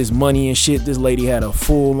all this money and shit. This lady had a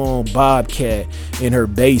full-on Bobcat in her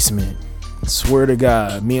basement. Swear to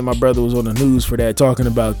God, me and my brother was on the news for that, talking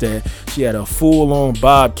about that. She had a full-on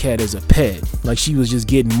Bobcat as a pet. Like, she was just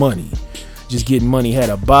getting money. Had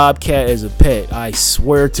a Bobcat as a pet. I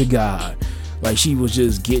swear to God. Like, she was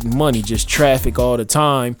just getting money, just traffic all the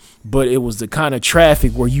time. But it was the kind of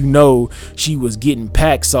traffic where, you know, she was getting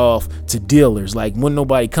packs off to dealers. Like, when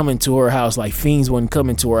nobody coming to her house, like fiends wasn't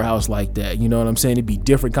coming to her house like that. You know what I'm saying? It'd be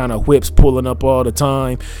different kind of whips pulling up all the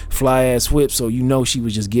time, fly ass whips. So, you know, she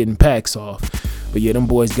was just getting packs off. But yeah, them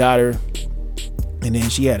boys got her. And then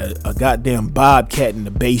she had a goddamn Bobcat in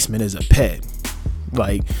the basement as a pet.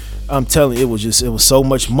 Like, I'm telling you, it was so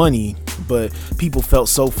much money, but people felt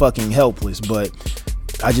so fucking helpless. But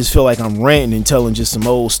I just feel like I'm ranting and telling just some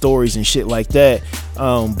old stories and shit like that.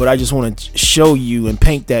 But I just want to show you and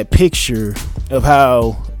paint that picture of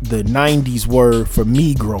how the 90s were for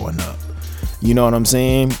me growing up. You know what I'm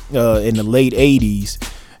saying? In the late 80s,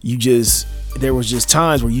 there was just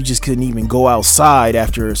times where you just couldn't even go outside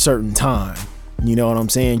after a certain time. You know what I'm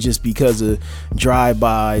saying? Just because of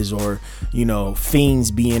drive-bys or, you know, fiends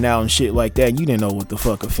being out and shit like that. You didn't know what the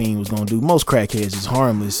fuck a fiend was gonna do. Most crackheads is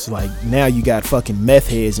harmless. Like, now you got fucking meth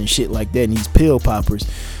heads and shit like that, and these pill poppers.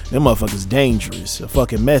 Them motherfuckers dangerous. A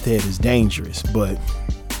fucking meth head is dangerous. But,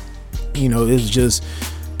 you know, it was just,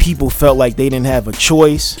 people felt like they didn't have a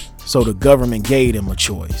choice, so the government gave them a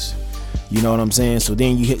choice. You know what I'm saying? So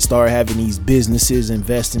then you start having these businesses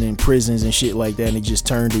investing in prisons and shit like that, and it just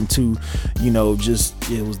turned into, you know, it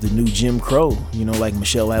was the new Jim Crow, you know, like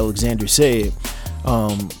Michelle Alexander said.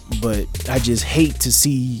 But I just hate to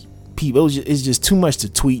see people. It's just too much to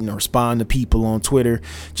tweet and respond to people on Twitter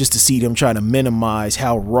just to see them try to minimize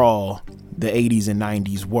how raw the 80s and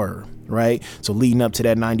 90s were, right? So leading up to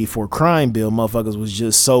that 94 crime bill, motherfuckers was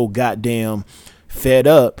just so goddamn fed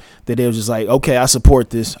up that they was just like, okay, I support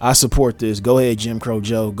this. Go ahead, Jim Crow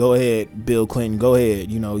Joe. Go ahead, Bill Clinton. Go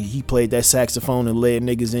ahead. You know, he played that saxophone and led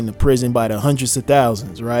niggas into prison by the hundreds of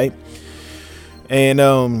thousands, right? And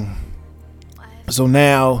so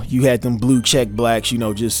now you had them blue check blacks, you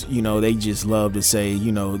know, just, you know, they just love to say,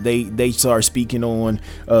 you know, they start speaking on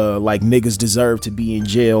like niggas deserve to be in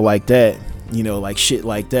jail like that, you know, like shit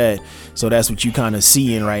like that. So that's what you kind of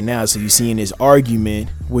seeing right now. So you're seeing this argument,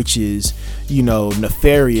 which is, you know,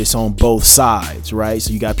 nefarious on both sides, right?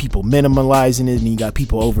 So you got people minimalizing it and you got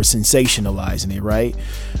over sensationalizing it, right?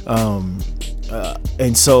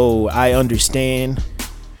 And so I understand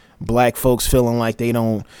black folks feeling like they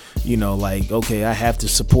don't, you know, like, okay, I have to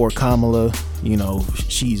support Kamala. You know,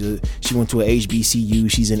 she went to a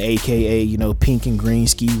HBCU. She's an AKA, you know, pink and green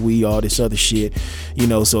ski wee, all this other shit, you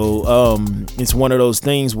know. So it's one of those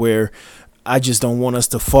things where I just don't want us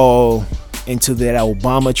to fall into that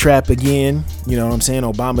Obama trap again. You know what I'm saying?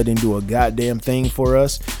 Obama didn't do a goddamn thing for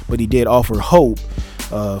us, but he did offer hope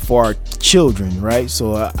for our children, right?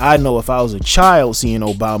 So I know if I was a child seeing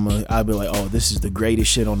Obama, I'd be like, oh, this is the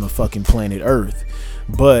greatest shit on the fucking planet Earth.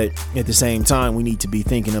 But at the same time, we need to be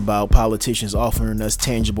thinking about politicians offering us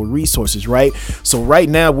tangible resources, right? So right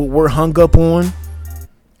now, what we're hung up on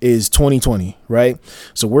is 2020, right?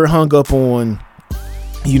 So we're hung up on,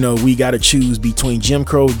 you know, we got to choose between Jim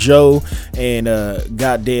Crow Joe and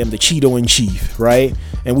goddamn the Cheeto in chief, right?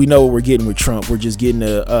 And we know what we're getting with Trump. We're just getting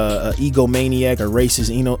a egomaniac, a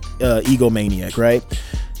racist egomaniac, right?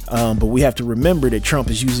 But we have to remember that Trump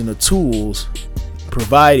is using the tools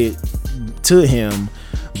provided to him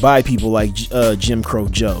by people like Jim Crow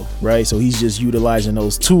Joe, right? So he's just utilizing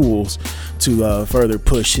those tools to further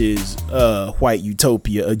push his white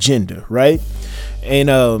utopia agenda, right? And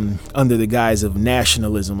under the guise of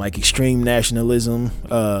nationalism, like extreme nationalism,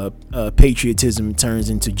 patriotism turns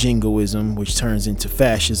into jingoism, which turns into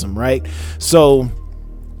fascism, right? So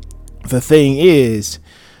the thing is,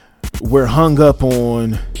 we're hung up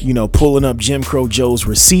on, pulling up Jim Crow Joe's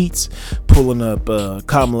receipts, pulling up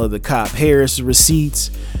Kamala the Cop Harris receipts,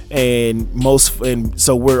 and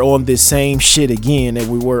so we're on this same shit again that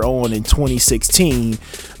we were on in 2016,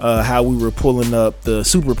 how we were pulling up the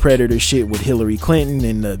super predator shit with Hillary Clinton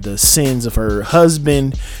and the sins of her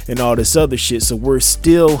husband and all this other shit. So we're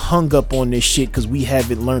still hung up on this shit because we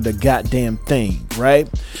haven't learned a goddamn thing, right?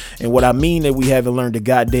 And what I mean that we haven't learned a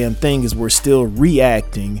goddamn thing is we're still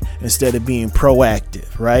reacting instead of being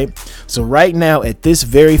proactive, right? So right now, at this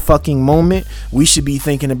very fucking moment, we should be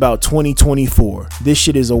thinking about 2024. This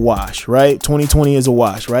shit is a wash, right? 2020 is a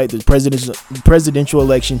wash, right? The presidential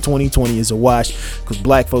election 2020 is a wash because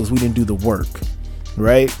black folks, we didn't do the work,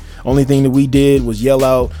 right? Only thing that we did was yell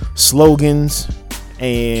out slogans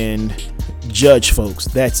and judge folks.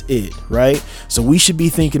 That's it, right? So we should be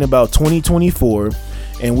thinking about 2024,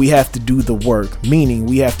 and we have to do the work, meaning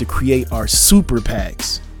we have to create our super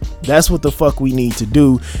PACs. That's what the fuck we need to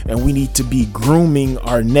do, and we need to be grooming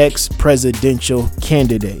our next presidential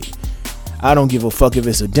candidate. I don't give a fuck if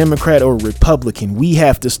it's a Democrat or a Republican. We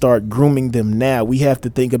have to start grooming them now. We have to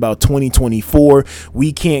think about 2024.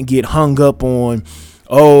 We can't get hung up on,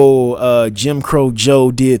 Jim Crow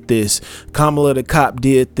Joe did this, Kamala the Cop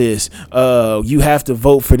did this, you have to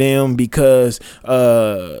vote for them because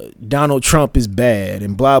Donald Trump is bad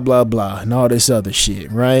and blah blah blah and all this other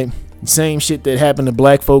shit, right? Same shit that happened to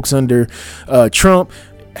black folks under Trump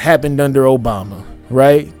happened under Obama,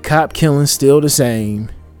 right? Cop killing still the same.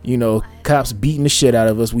 Cops beating the shit out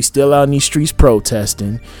of us. We still out in these streets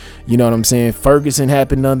protesting. You know what I'm saying? Ferguson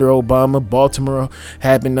happened under Obama. Baltimore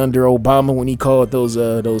happened under Obama when he called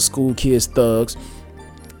those school kids thugs.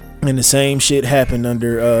 And the same shit happened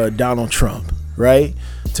under Donald Trump, right?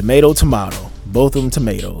 Tomato. Both of them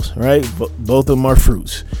tomatoes, right? Both of them are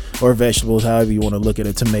fruits or vegetables, however you want to look at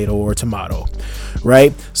a tomato or a tomato,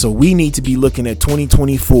 right? So we need to be looking at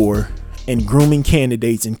 2024 and grooming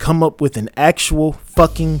candidates and come up with an actual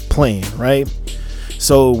fucking plan, right?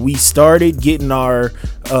 So we started getting our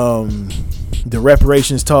the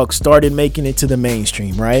reparations talk started making it to the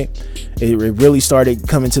mainstream, right? It really started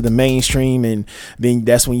coming to the mainstream, and then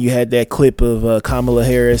that's when you had that clip of Kamala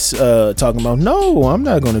Harris talking about, no, I'm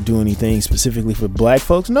not going to do anything specifically for black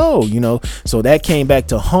folks. No, so that came back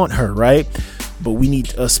to haunt her, right? But we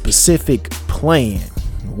need a specific plan.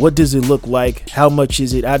 What does it look like? How much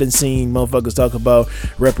is it? I done seen motherfuckers talk about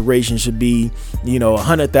reparations should be,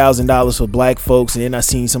 $100,000 for black folks. And then I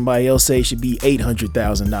seen somebody else say it should be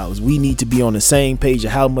 $800,000. We need to be on the same page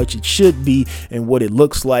of how much it should be and what it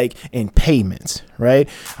looks like in payments, right?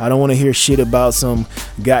 I don't want to hear shit about some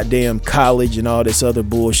goddamn college and all this other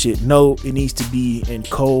bullshit. No, it needs to be in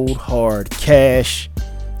cold, hard cash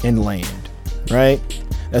and land, right?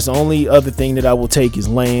 That's the only other thing that I will take is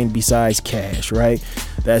land besides cash, right?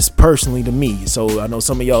 That's personally to me. So I know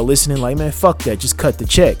some of y'all listening like, man, fuck that. Just cut the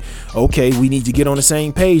check. Okay, we need to get on the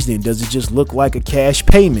same page then. Does it just look like a cash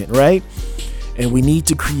payment, right? And we need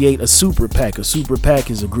to create a super PAC. A super PAC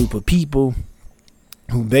is a group of people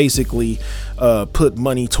who basically put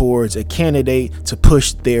money towards a candidate to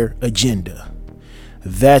push their agenda.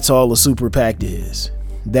 That's all a super PAC is.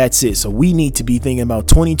 That's it. So we need to be thinking about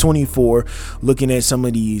 2024, looking at some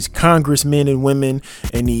of these congressmen and women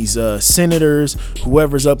and these senators,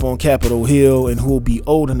 whoever's up on Capitol Hill and who will be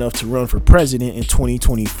old enough to run for president in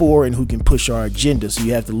 2024 and who can push our agenda. So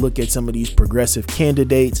you have to look at some of these progressive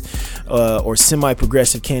candidates or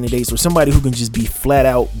semi-progressive candidates or somebody who can just be flat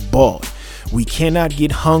out bought. We cannot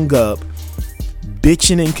get hung up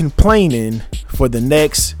bitching and complaining for the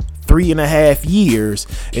next 3.5 years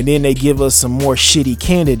and then they give us some more shitty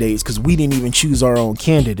candidates because we didn't even choose our own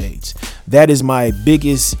candidates. That is my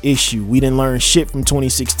biggest issue. We didn't learn shit from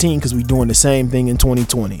 2016 because we're doing the same thing in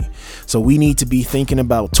 2020. So we need to be thinking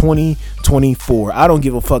about 2024. I don't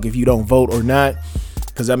give a fuck if you don't vote or not,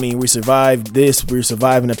 because we survived this. We're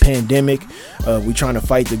surviving a pandemic. We're trying to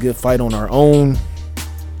fight the good fight on our own.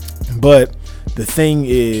 But the thing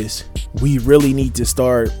is, we really need to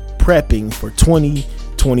start prepping for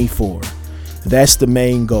 2024. That's the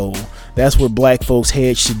main goal. That's where black folks'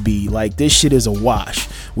 heads should be. Like, this shit is a wash.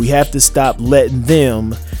 We have to stop letting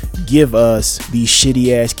them give us these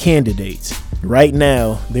shitty ass candidates. Right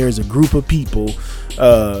now, there's a group of people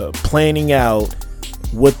planning out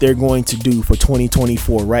what they're going to do for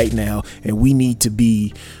 2024 right now. And we need to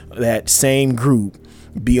be that same group,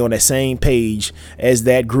 be on the same page as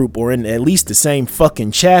that group, or in at least the same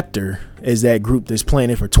fucking chapter as that group that's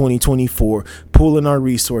planning for 2024, pulling our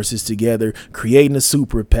resources together, creating a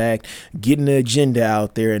super PAC, getting the agenda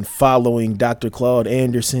out there, and following Dr. Claude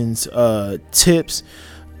Anderson's tips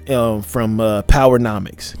from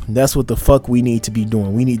Powernomics. That's what the fuck we need to be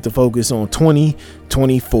doing. We need to focus on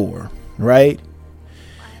 2024, right?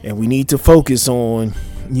 And we need to focus on,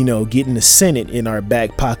 you know, getting the Senate in our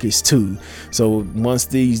back pockets too. So once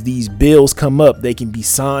these bills come up, they can be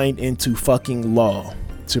signed into fucking law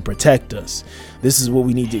to protect us. This is what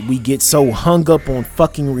we need to. We get so hung up on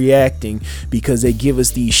fucking reacting because they give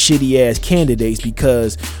us these shitty ass candidates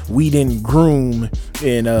because we didn't groom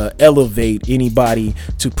and elevate anybody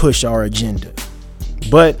to push our agenda.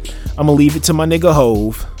 But I'm gonna leave it to my nigga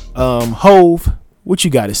Hove. Hove, what you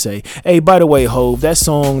got to say? Hey, by the way, Hove, that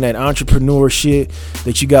song, that entrepreneur shit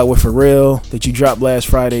that you got with Pharrell that you dropped last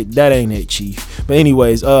Friday, that ain't it, Chief. But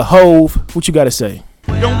anyways, Hove, what you got to say?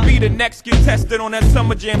 Don't be the next get tested on that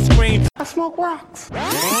Summer Jam screen. I smoke rocks.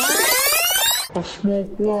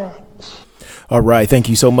 All right, thank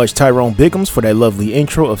you so much, Tyrone Biggums, for that lovely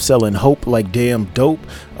intro of Selling Hope Like Damn Dope.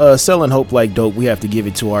 Selling Hope Like Dope, we have to give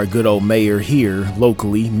it to our good old mayor here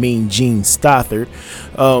locally, Mean Gene Stothert.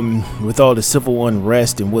 With all the civil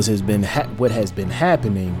unrest and what has been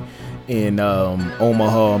happening in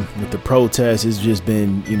Omaha with the protests, it's just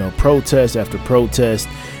been, you know, protest after protest,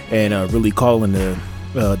 and really calling the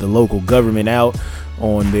local government out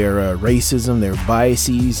on their racism, their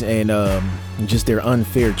biases, and just their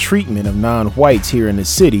unfair treatment of non-whites here in the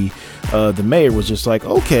city. The mayor was just like,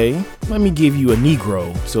 okay, let me give you a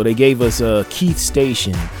Negro. So they gave us Keith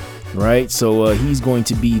Station, right? So he's going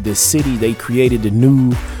to be the city. They created a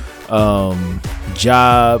new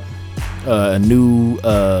job, a new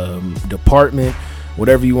department,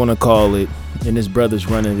 whatever you want to call it. And his brother's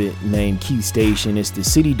running it, named Keith Station. It's the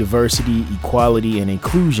City Diversity, Equality, and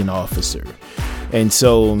Inclusion Officer. And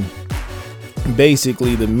so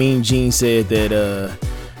basically the Mean Gene said that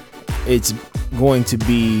it's going to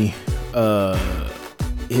be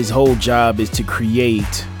his whole job is to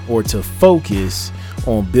create or to focus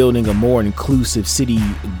on building a more inclusive city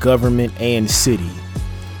government and city.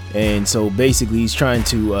 And so basically he's trying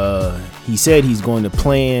to he said he's going to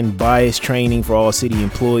plan bias training for all city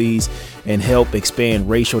employees and help expand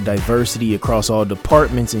racial diversity across all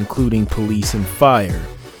departments, including police and fire.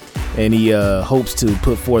 And he hopes to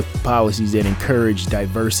put forth policies that encourage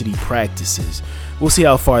diversity practices. We'll see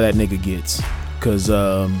how far that nigga gets, because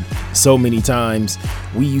so many times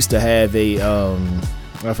we used to have a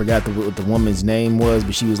I forgot what the woman's name was,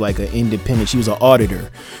 but she was like an independent. She was an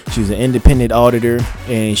auditor. She was an independent auditor,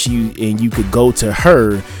 and you could go to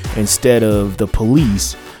her instead of the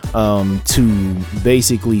police to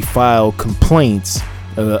basically file complaints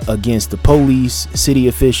against the police, city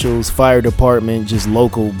officials, fire department, just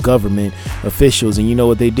local government officials. And you know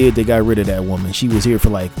what they did? They got rid of that woman. She was here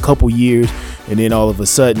for like a couple years, and then all of a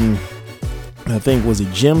sudden, I think, was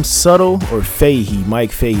it Jim Suttle or Fahey,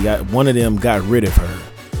 Mike Fahey, one of them got rid of her.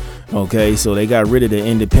 Okay, so they got rid of the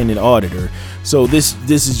independent auditor. So this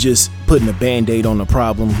is just putting a band-aid on the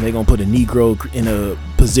problem. They're gonna put a Negro in a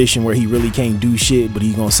position where he really can't do shit, but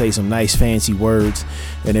he's gonna say some nice fancy words.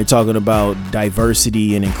 And they're talking about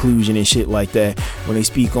diversity and inclusion and shit like that. When they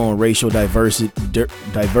speak on racial diversity,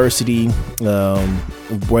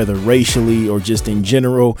 whether racially or just in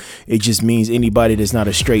general, it just means anybody that's not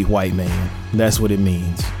a straight white man. That's what it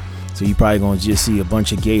means. So you're probably going to just see a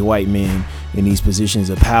bunch of gay white men in these positions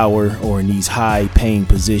of power or in these high paying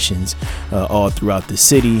positions all throughout the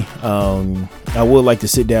city. I would like to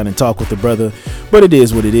sit down and talk with the brother, but it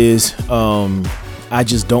is what it is. I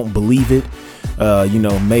just don't believe it.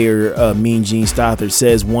 Mayor Mean Gene Stothert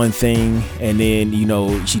says one thing and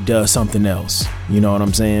then, she does something else. You know what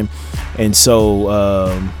I'm saying? And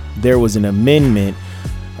so there was an amendment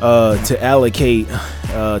to allocate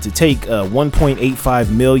to take 1.85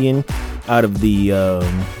 million out of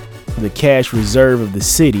the cash reserve of the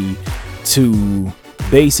city to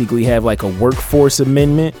basically have like a workforce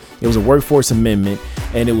amendment. It was a workforce amendment,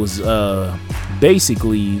 and it was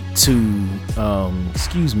basically to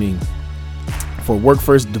for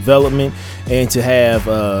workforce development and to have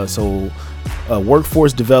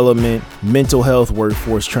workforce development, mental health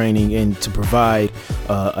workforce training, and to provide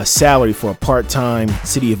a salary for a part-time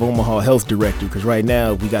City of Omaha health director, because right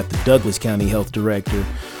now we got the Douglas County health director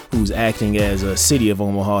who's acting as a City of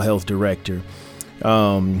Omaha health director.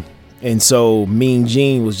 And so Mean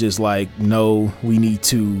Gene was just like, no, we need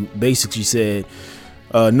to, basically said,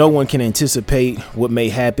 No one can anticipate what may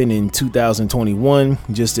happen in 2021,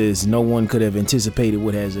 just as no one could have anticipated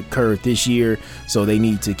what has occurred this year. So they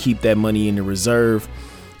need to keep that money in the reserve.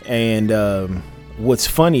 And what's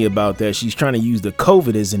funny about that, she's trying to use the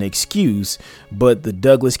COVID as an excuse, but the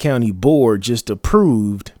Douglas County Board just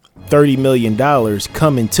approved $30 million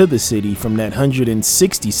coming to the city from that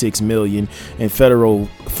 $166 million in federal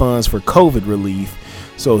funds for COVID relief.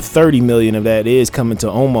 So 30 million of that is coming to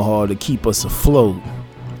Omaha to keep us afloat.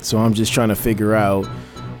 So I'm just trying to figure out,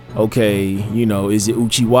 okay, you know, is it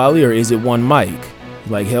Uchiwali or is it one Mike?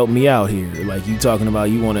 Like, help me out here. Like, you talking about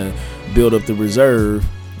you want to build up the reserve,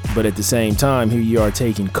 but at the same time, here you are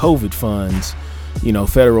taking COVID funds, you know,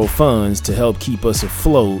 federal funds to help keep us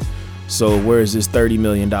afloat. So where is this $30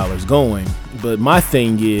 million going? But my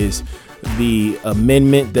thing is the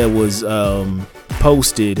amendment that was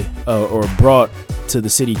posted or brought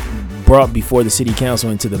before the city council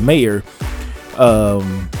and to the mayor.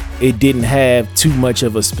 It didn't have too much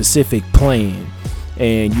of a specific plan.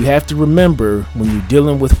 And you have to remember, when you're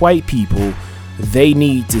dealing with white people, they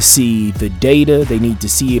need to see the data. They need to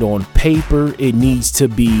see it on paper. It needs to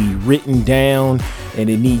be written down, and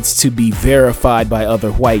it needs to be verified by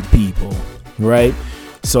other white people, right?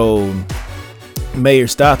 So Mayor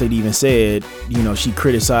Stothert even said, you know, she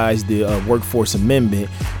criticized the workforce amendment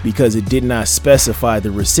because it did not specify the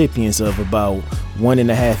recipients of about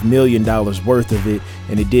 $1.5 million worth of it,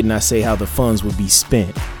 and it did not say how the funds would be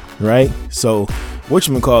spent, right? So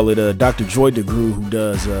whatchamacallit, Dr. Joy DeGruy, who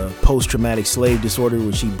does post-traumatic slave disorder,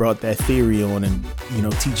 which she brought that theory on, and, you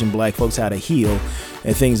know, teaching black folks how to heal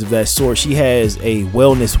and things of that sort. She has a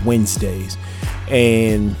Wellness Wednesdays,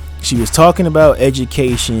 and she was talking about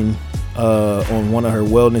education on one of her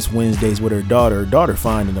Wellness Wednesdays with her daughter. Her daughter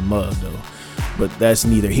fine in the mug though, but that's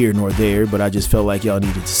neither here nor there. But I just felt like y'all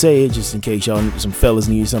needed to say it, just in case y'all, some fellas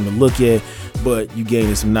need something to look at, but you gave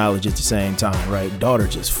us some knowledge at the same time, right? Daughter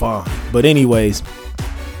just fine. But anyways,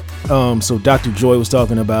 so Dr. Joy was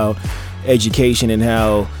talking about education and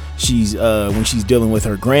how she's when she's dealing with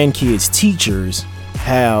her grandkids' teachers,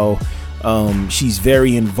 how she's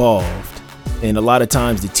very involved. And a lot of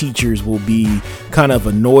times the teachers will be kind of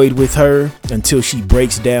annoyed with her until she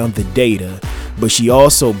breaks down the data. But she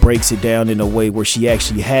also breaks it down in a way where she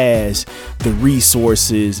actually has the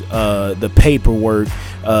resources, the paperwork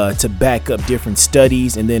to back up different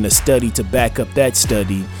studies, and then a study to back up that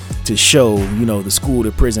study to show, you know, the school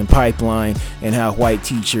to prison pipeline and how white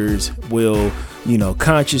teachers will, you know,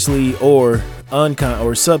 consciously or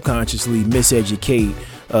subconsciously miseducate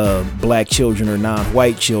black children or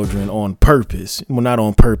non-white children on purpose. Well, not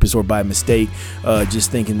on purpose or by mistake, just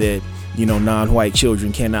thinking that, you know, non-white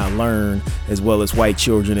children cannot learn as well as white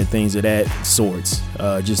children and things of that sorts.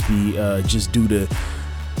 Just due to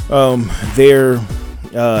their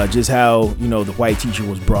just how, you know, the white teacher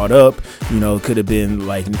was brought up. You know, it could have been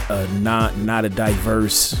like not a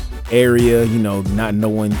diverse area, you know, not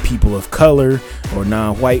knowing people of color or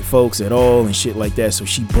non-white folks at all and shit like that. So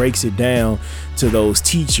she breaks it down to those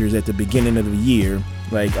teachers at the beginning of the year,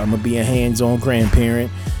 like, I'm gonna be a hands-on grandparent.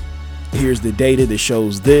 Here's the data that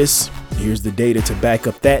shows this. Here's the data to back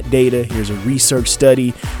up that data. Here's a research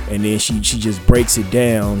study. And then she just breaks it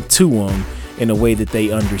down to them in a way that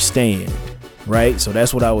they understand, right? So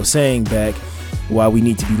that's what I was saying back, why we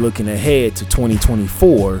need to be looking ahead to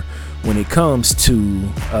 2024 when it comes to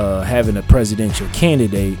having a presidential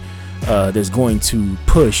candidate that's going to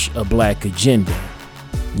push a black agenda.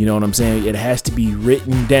 You know what I'm saying? It has to be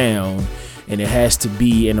written down, and it has to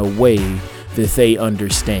be in a way that they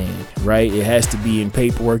understand, right? It has to be in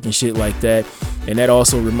paperwork and shit like that. And that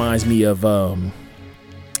also reminds me of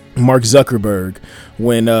Mark Zuckerberg,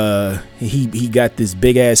 when he got this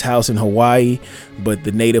big ass house in Hawaii, but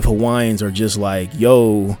the native Hawaiians are just like,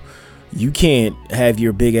 yo, you can't have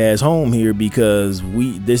your big ass home here because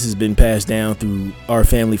this has been passed down through our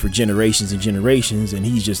family for generations and generations. And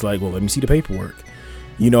he's just like, well, let me see the paperwork.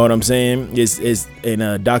 You know what I'm saying?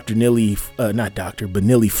 And Dr. Neely, not doctor, but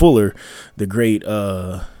Neely Fuller, the great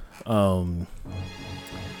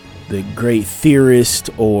theorist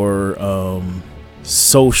or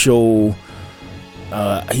social,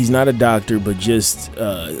 he's not a doctor, but just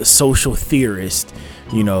a social theorist,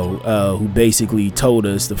 you know, who basically told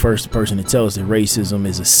us, the first person to tell us that racism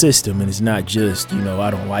is a system and it's not just, you know,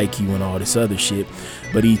 I don't like you and all this other shit.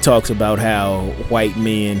 But he talks about how white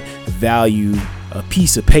men value a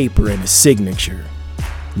piece of paper and a signature.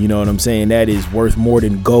 You know what I'm saying? That is worth more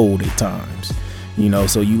than gold at times. You know,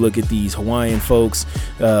 so you look at these Hawaiian folks,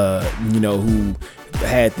 you know, who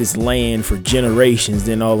had this land for generations,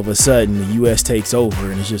 then all of a sudden the U.S. takes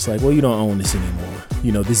over and it's just like, well, you don't own this anymore.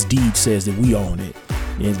 You know, this deed says that we own it.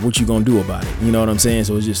 And what you gonna do about it? You know what I'm saying?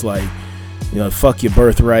 So it's just like, fuck your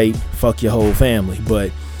birthright, fuck your whole family.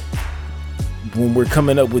 But when we're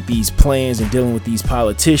coming up with these plans and dealing with these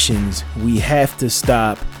politicians, we have to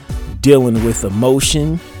stop dealing with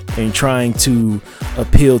emotion and trying to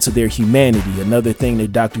appeal to their humanity. Another thing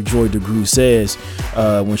that Dr. Joy DeGruy says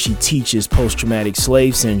when she teaches post-traumatic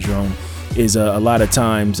slave syndrome is a lot of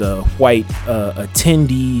times white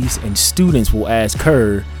attendees and students will ask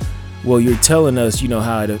her, well, you're telling us,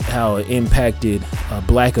 how it impacted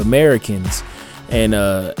Black Americans and,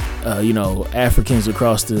 Africans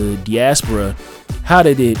across the diaspora. How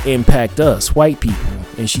did it impact us, white people?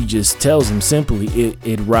 And she just tells them simply,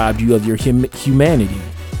 it robbed you of your humanity.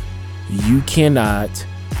 You cannot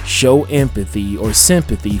show empathy or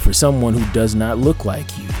sympathy for someone who does not look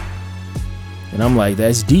like you. And I'm like,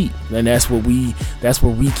 that's deep. And that's where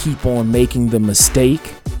we keep on making the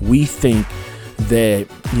mistake. We think that,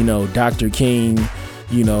 Dr. King,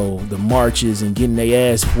 the marches and getting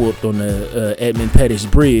their ass whooped on the Edmund Pettus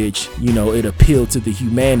Bridge, it appealed to the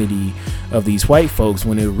humanity of these white folks,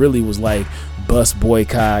 when it really was like bus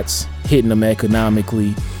boycotts, hitting them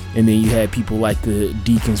economically. And then you had people like the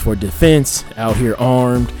Deacons for Defense out here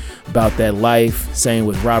armed about that life. Same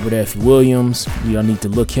with Robert F. Williams. Y'all need to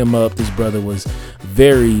look him up. This brother was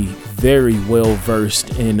very, very well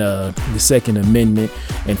versed in the Second Amendment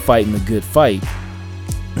and fighting a good fight.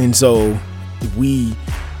 And so we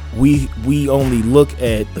only look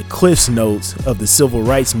at the Cliff's Notes of the civil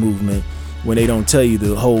rights movement when they don't tell you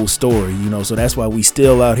the whole story, so that's why we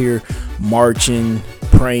still out here marching,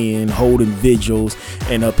 praying, holding vigils,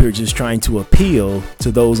 and up here just trying to appeal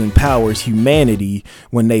to those in power's humanity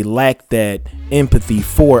when they lack that empathy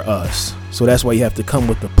for us. So that's why you have to come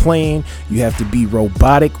with a plan. You have to be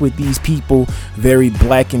robotic with these people, very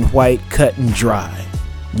black and white, cut and dry.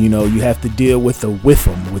 You have to deal with a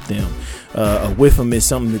whiffum with them. A whiffum is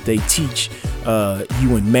something that they teach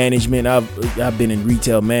you in management. I've been in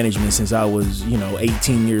retail management since I was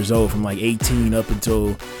 18 years old, from like 18 up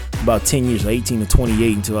until about 10 years, 18 to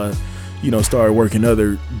 28, until I started working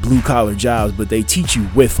other blue collar jobs. But they teach you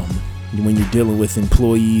whiffum when you're dealing with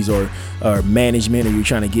employees or management, or you're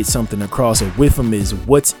trying to get something across. A whiffum is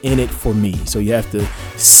what's in it for me. So you have to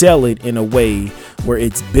sell it in a way where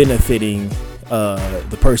it's benefiting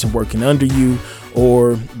the person working under you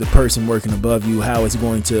or the person working above you, how it's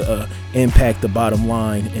going to impact the bottom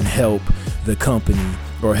line and help the company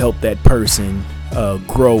or help that person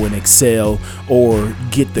grow and excel or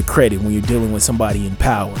get the credit when you're dealing with somebody in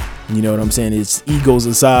power. You know what I'm saying? It's egos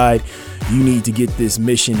aside. You need to get this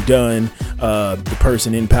mission done. The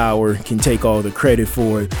person in power can take all the credit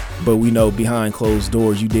for it, but we know behind closed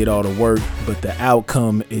doors you did all the work, but the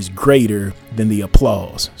outcome is greater than the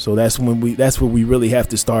applause. So that's what we really have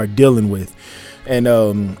to start dealing with,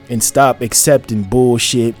 and stop accepting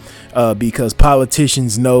bullshit, because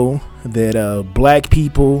politicians know that black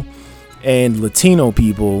people and Latino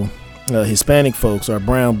people, Hispanic folks, our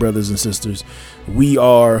brown brothers and sisters, we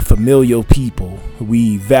are familial people.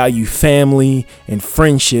 We value family and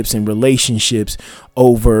friendships and relationships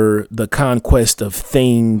over the conquest of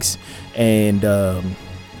things and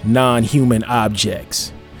non-human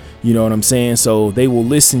objects. You know what I'm saying? So they will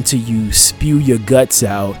listen to you spew your guts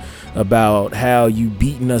out about how you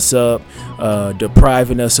beating us up,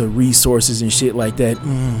 depriving us of resources and shit like that.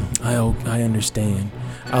 I understand.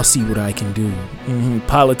 I'll see what I can do.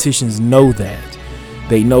 Politicians know that.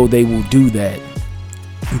 They know they will do that.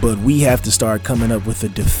 But we have to start coming up with a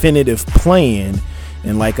definitive plan.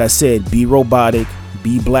 And like I said, be robotic,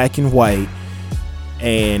 be black and white,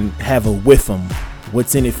 and have a whiffum.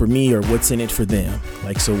 What's in it for me or what's in it for them?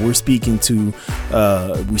 Like, so we're speaking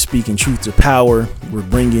truth to power. We're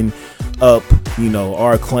bringing up,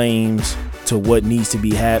 our claims to what needs to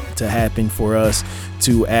be to happen for us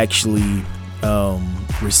to actually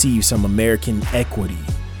receive some American equity.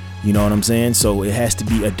 You know what I'm saying? So it has to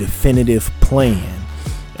be a definitive plan.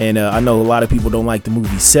 And I know a lot of people don't like the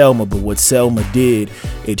movie Selma, but what Selma did,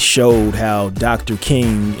 it showed how Dr.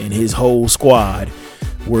 King and his whole squad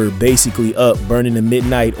were basically up burning the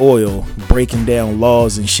midnight oil, breaking down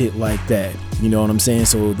laws and shit like that. You know what I'm saying?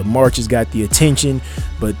 So the marches got the attention,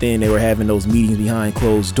 but then they were having those meetings behind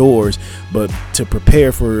closed doors. But to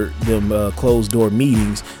prepare for them closed door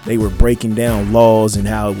meetings, they were breaking down laws and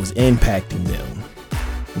how it was impacting them.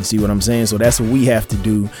 You see what I'm saying? So that's what we have to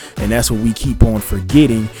do. And that's what we keep on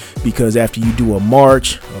forgetting, because after you do a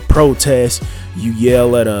march, a protest, you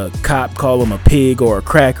yell at a cop, call him a pig or a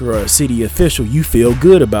cracker or a city official, you feel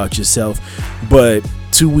good about yourself. But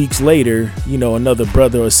 2 weeks later, another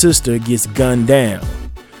brother or sister gets gunned down.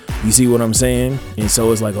 You see what I'm saying? And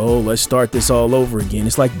so it's like, oh, let's start this all over again.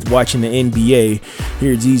 It's like watching the NBA.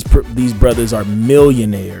 Here, these brothers are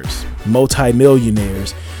millionaires,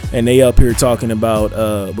 multi-millionaires, and they up here talking about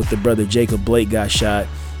with the brother Jacob Blake got shot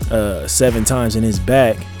 7 times in his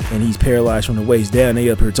back, and he's paralyzed from the waist down. They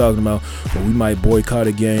up here talking about, well, we might boycott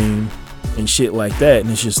a game and shit like that.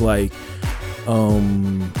 And it's just like,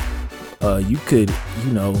 you could,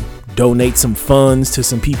 donate some funds to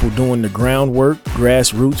some people doing the groundwork,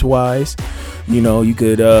 grassroots wise. You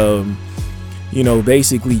could,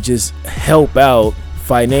 basically just help out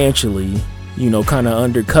financially, kind of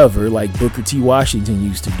undercover like Booker T. Washington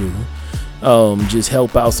used to do. Just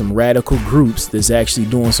help out some radical groups that's actually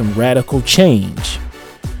doing some radical change.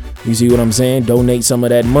 You see what I'm saying? Donate some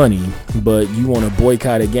of that money, but you want to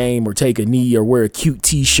boycott a game or take a knee or wear a cute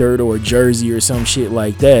t-shirt or a jersey or some shit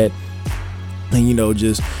like that. And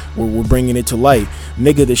just we're bringing it to light.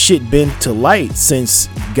 Nigga, the shit been to light since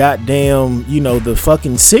goddamn, the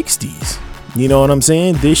fucking 60s. You know what I'm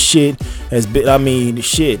saying? This shit has been,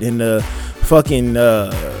 shit in the fucking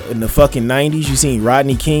 90s, you seen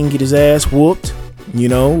Rodney King get his ass whooped, and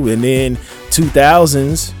then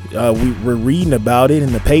 2000s, we were reading about it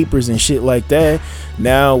in the papers and shit like that.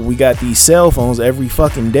 Now we got these cell phones. Every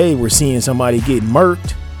fucking day we're seeing somebody get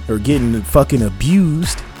murked or getting fucking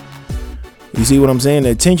abused. You see what I'm saying? The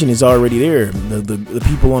attention is already there. The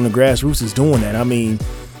people on the grassroots is doing that. I mean,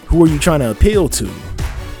 who are you trying to appeal to?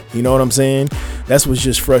 You know what I'm saying? That's what's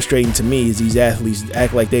just frustrating to me, is these athletes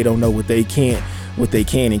act like they don't know what they can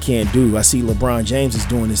and can't do. I see LeBron James is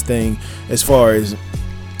doing this thing as far as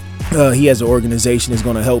he has an organization that's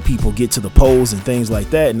going to help people get to the polls and things like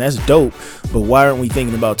that, and that's dope. But why aren't we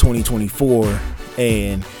thinking about 2024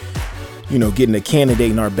 and getting a candidate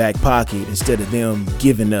in our back pocket instead of them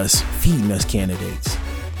feeding us candidates?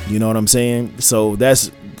 You know what I'm saying? So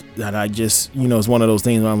that I just, it's one of those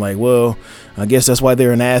things where I'm like, well, I guess that's why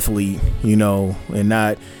they're an athlete, and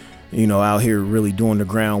not, out here really doing the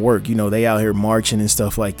groundwork. They out here marching and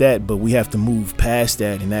stuff like that, but we have to move past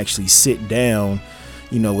that and actually sit down,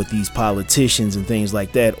 with these politicians and things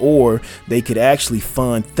like that, or they could actually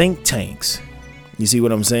fund think tanks. You see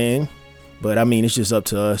what I'm saying? But I mean, it's just up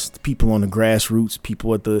to us, the people on the grassroots,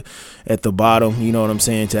 people at the bottom, you know what I'm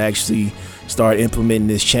saying, to actually start implementing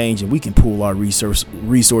this change, and we can pool our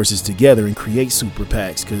resources together and create super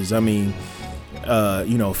PACs. Because I mean,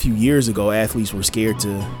 a few years ago, athletes were scared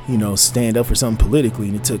to, stand up for something politically,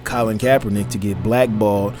 and it took Colin Kaepernick to get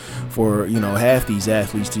blackballed for, half these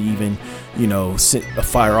athletes to even,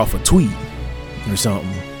 fire off a tweet or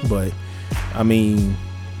something. But I mean,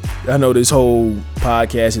 I know this whole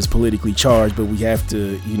podcast is politically charged, but we have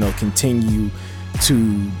to, continue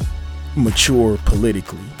to mature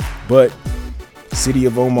politically. But City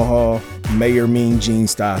of Omaha Mayor Mean Gene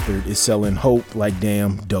Stothert is selling hope like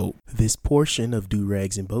damn dope. This portion of Do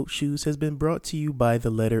Rags and Boat Shoes has been brought to you by the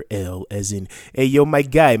letter L, as in, hey yo my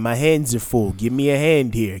guy, my hands are full, give me a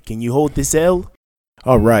hand here, can you hold this L?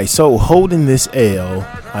 Alright, so holding this L,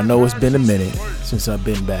 I know it's been a minute since I've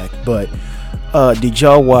been back, but did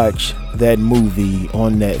y'all watch that movie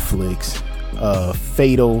on Netflix,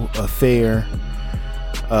 Fatal Affair,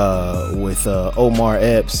 with Omar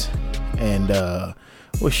Epps and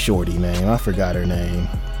what's Shorty name? I forgot her name.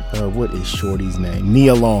 What is Shorty's name?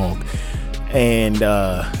 Nia Long. And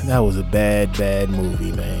that was a bad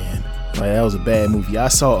movie, man. That was a bad movie. I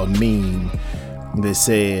saw a meme that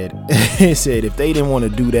said if they didn't want to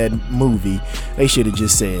do that movie, they should have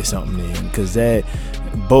just said something then, because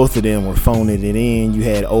both of them were phoning it in. You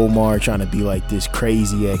had Omar trying to be like this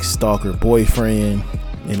crazy ex-stalker boyfriend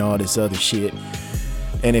and all this other shit.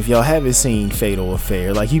 And if y'all haven't seen Fatal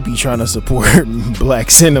Affair, like, you be trying to support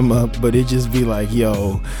black cinema, but it just be like,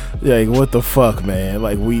 yo, like, what the fuck, man?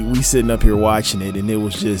 Like, we sitting up here watching it, and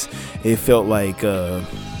it felt like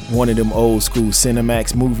one of them old school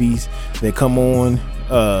Cinemax movies that come on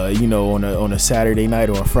on a Saturday night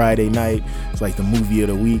or a Friday night. It's like the movie of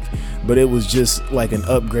the week, but it was just like an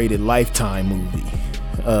upgraded Lifetime movie.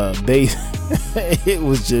 It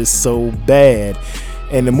was just so bad,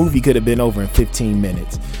 and the movie could have been over in 15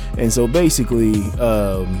 minutes. And so basically,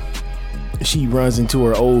 she runs into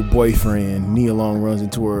her old boyfriend. Nia Long runs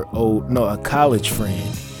into a college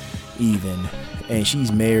friend even, and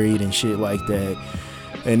she's married and shit like that.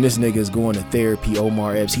 And this nigga is going to therapy.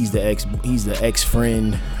 Omar Epps, he's the ex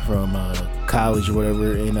friend from college or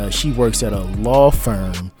whatever, and she works at a law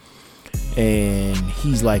firm, and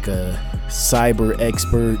he's like a cyber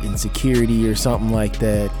expert in security or something like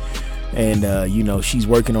that. And she's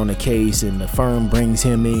working on a case, and the firm brings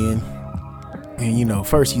him in, And you know,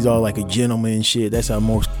 first he's all like a gentleman and shit. That's how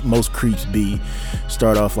most creeps be.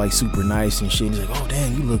 Start off like super nice and shit. He's like, oh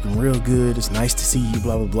damn, you looking real good. It's nice to see you,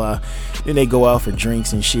 blah blah blah. Then they go out for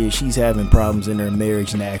drinks and shit. She's having problems in her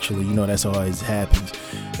marriage naturally. You know, that's always happens.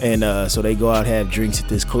 And so they go out, have drinks at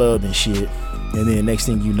this club and shit. And then next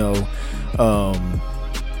thing you know,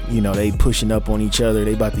 they pushing up on each other.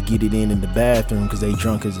 They about to get it in the bathroom because they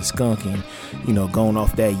drunk as a skunk and, you know, going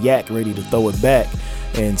off that yak, ready to throw it back.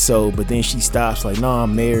 And so, but then she stops like, no,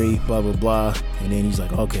 I'm married, blah, blah, blah. And then he's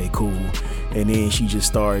like, okay, cool. And then she just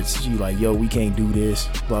starts, she like, yo, we can't do this,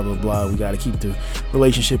 blah, blah, blah. We got to keep the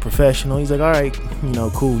relationship professional. He's like, all right, you know,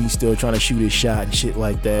 cool. He's still trying to shoot his shot and shit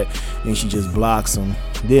like that. And she just blocks him.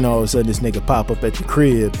 Then all of a sudden this nigga pop up at the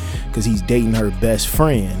crib because he's dating her best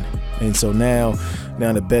friend. And so now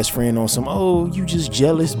the best friend on some, oh, you just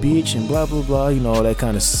jealous, bitch, and blah, blah, blah, you know, all that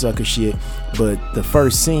kind of sucker shit. But the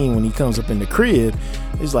first scene when he comes up in the crib,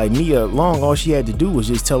 it's like Nia Long, all she had to do was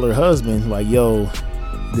just tell her husband, like, yo,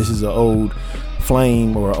 this is an old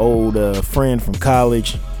flame or an old friend from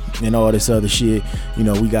college and all this other shit. You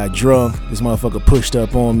know, we got drunk. This motherfucker pushed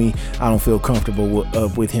up on me. I don't feel comfortable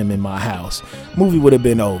with him in my house. Movie would have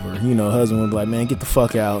been over. You know, husband would be like, man, get the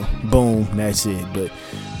fuck out. Boom, that's it. But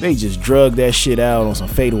they just drug that shit out on some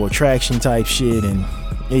Fatal Attraction type shit, and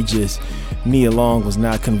it just, Nia Long was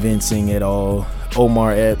not convincing at all.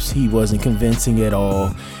 Omar Epps, he wasn't convincing at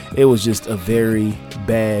all. It was just a very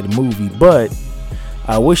bad movie, but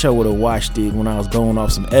I wish I would have watched it when I was going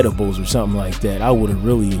off some edibles or something like that. I would have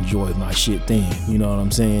really enjoyed my shit then, you know what I'm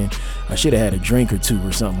saying? I should have had a drink or two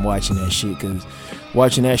or something watching that shit, because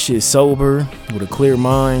watching that shit sober with a clear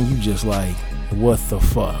mind, you just like, what the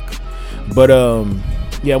fuck? But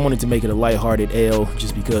yeah, I wanted to make it a lighthearted L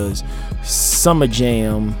just because Summer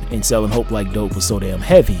Jam and Selling Hope Like Dope was so damn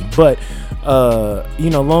heavy. But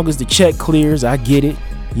you know, long as the check clears, I get it.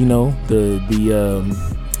 You know, the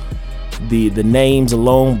names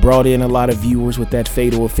alone brought in a lot of viewers with that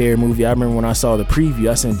Fatal Affair movie. I remember when I saw the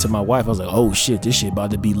preview, I sent it to my wife. I was like, oh shit, this shit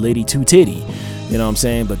about to be Liddy Two Titty. You know what I'm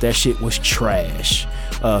saying? But that shit was trash.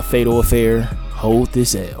 Fatal Affair, hold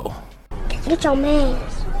this L. Get your man.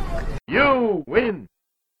 You win.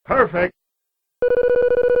 Perfect.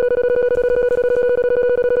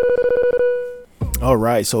 All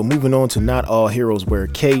right, so moving on to Not All Heroes Wear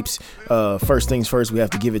Capes. First things first, we have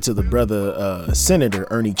to give it to the brother Senator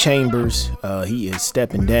Ernie Chambers. He is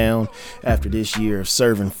stepping down after this year of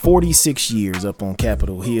serving 46 years up on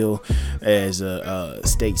Capitol Hill as a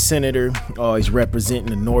state senator, always representing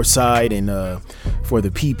the North Side and for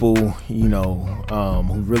the people, you know,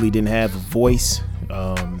 who really didn't have a voice.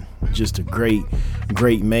 Just a great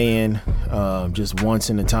man, just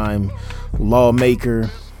once in a time lawmaker.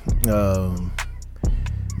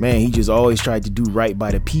 Man, he just always tried to do right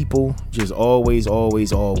by the people, just always.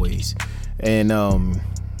 And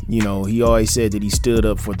you know, he always said that he stood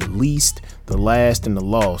up for the least, the last, and the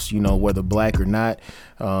lost, you know, whether black or not.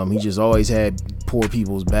 He just always had poor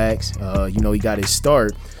people's backs. You know, he got his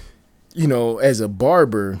start, you know, as a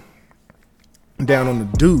barber down on the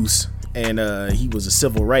Deuce. And he was a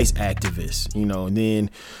civil rights activist, you know, and then,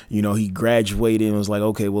 you know, he graduated and was like,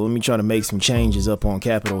 okay, well, let me try to make some changes up on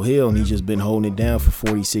Capitol Hill. And he's just been holding it down for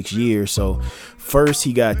 46 years. So first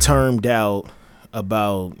he got termed out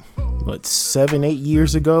about, 7-8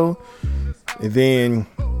 years ago, and then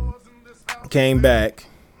came back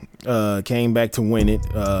to win it,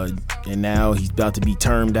 and now he's about to be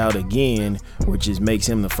termed out again, which just makes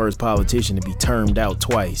him the first politician to be termed out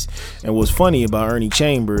twice. And what's funny about Ernie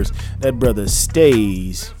Chambers, that brother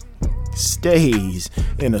stays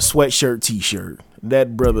in a sweatshirt t-shirt.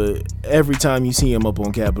 That brother, every time you see him up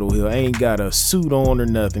on Capitol Hill, ain't got a suit on or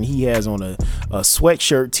nothing. He has on a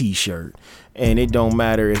sweatshirt t-shirt. And it don't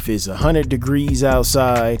matter if it's 100 degrees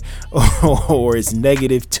outside or it's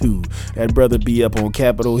 -2. That brother be up on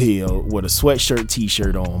Capitol Hill with a sweatshirt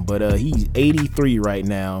t-shirt on. But he's 83 right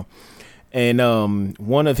now. And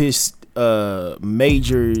one of his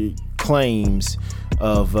major claims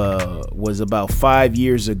was about 5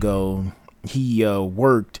 years ago. He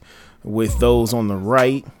worked with those on the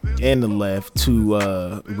right and the left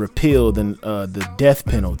to repeal the death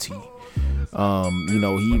penalty. You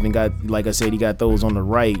know, he even got, like I said, he got those on the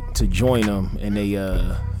right to join him, and they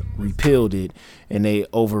repealed it, and they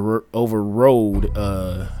overrode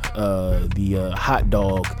the hot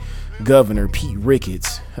dog governor Pete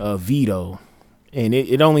Ricketts' veto. And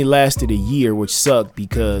it only lasted a year, which sucked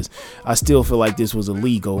because I still feel like this was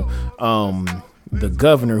illegal. The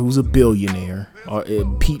governor, who's a billionaire,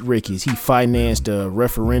 Pete Ricketts, he financed a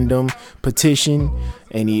referendum petition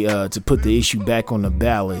and he to put the issue back on the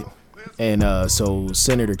ballot. And so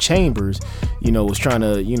Senator Chambers, was trying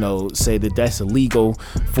to, say that that's illegal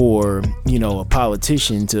for, a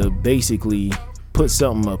politician to basically put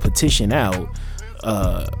a petition out,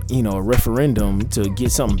 a referendum to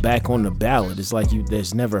get something back on the ballot. It's like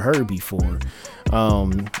that's never heard before.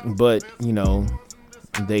 But,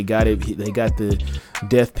 they got the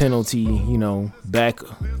death penalty, back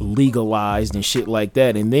legalized and shit like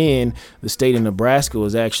that. And then the state of Nebraska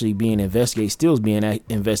was actually being investigated, still is being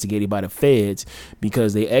investigated by the feds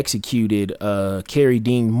because they executed Carrie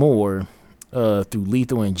Dean Moore through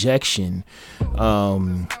lethal injection.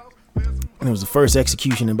 It was the first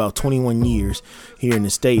execution in about 21 years here in the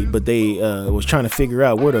state, but they was trying to figure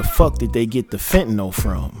out where the fuck did they get the fentanyl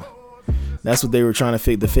from. That's what they were trying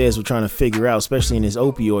to the feds were trying to figure out, especially in this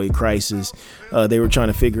opioid crisis. They were trying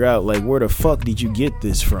to figure out, like, where the fuck did you get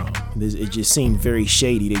this from? It just seemed very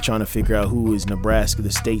shady. They trying to figure out who is Nebraska,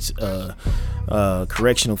 the state's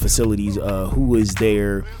correctional facilities, who is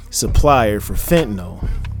their supplier for fentanyl.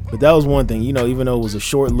 But that was one thing, even though it was a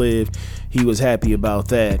short-lived, he was happy about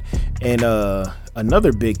that. And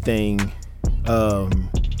another big thing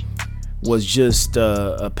was just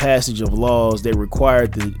a passage of laws that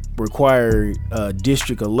required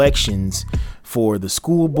district elections for the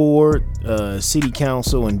school board, city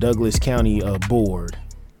council, and Douglas County board.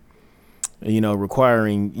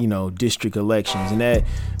 Requiring, district elections. And that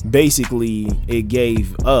basically, it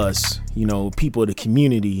gave us, people of the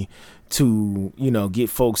community to,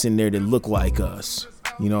 get folks in there that look like us.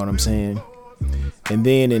 You know what I'm saying? And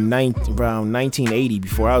then around 1980,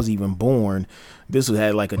 before I was even born, this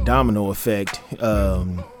had like a domino effect.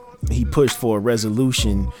 He pushed for a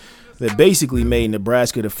resolution that basically made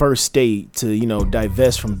Nebraska the first state to,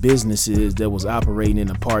 divest from businesses that was operating in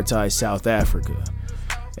apartheid South Africa.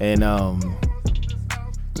 And,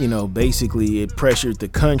 basically it pressured the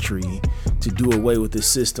country to do away with the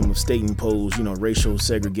system of state imposed, racial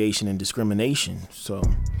segregation and discrimination. So,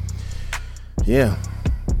 yeah,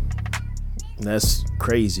 that's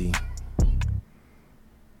crazy.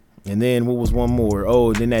 And then what was one more?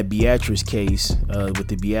 Oh, then that Beatrice case with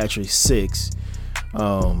the Beatrice 6.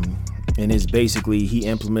 And it's basically he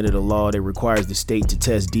implemented a law that requires the state to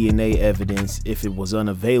test DNA evidence if it was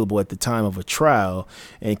unavailable at the time of a trial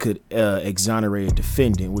and could exonerate a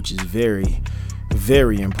defendant, which is very,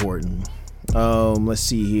 very important. Let's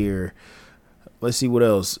see here. Let's see what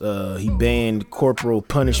else. He banned corporal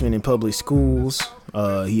punishment in public schools.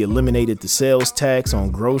 He eliminated the sales tax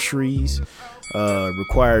on groceries.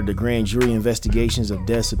 Required the grand jury investigations of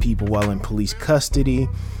deaths of people while in police custody,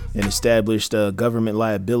 and established government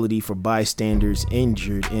liability for bystanders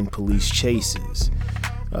injured in police chases.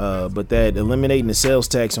 But that eliminating the sales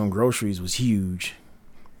tax on groceries was huge.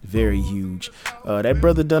 Very huge. That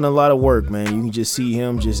brother done a lot of work, man. You can just see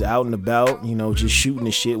him just out and about, just shooting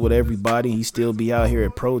the shit with everybody. He still be out here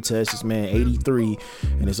at protests. This man 83,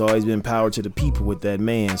 and it's always been power to the people with that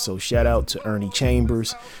man. So shout out to Ernie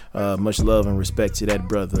Chambers. Much love and respect to that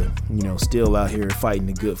brother. Still out here fighting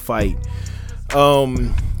the good fight.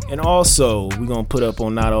 And also, we're going to put up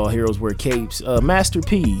on Not All Heroes Wear Capes, Master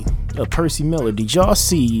P, Percy Miller. Did y'all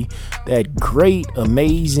see that great,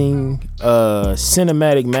 amazing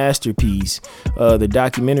cinematic masterpiece, the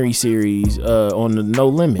documentary series on the No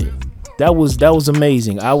Limit? That was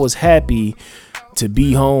amazing. I was happy to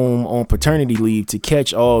be home on paternity leave to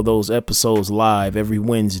catch all those episodes live every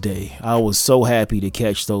Wednesday. I was so happy to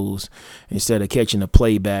catch those instead of catching a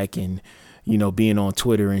playback and being on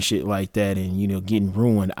Twitter and shit like that and, getting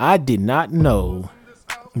ruined. I did not know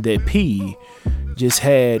that P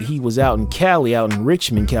he was out in Cali, out in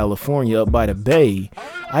Richmond, California, up by the Bay.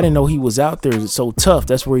 I didn't know he was out there so tough.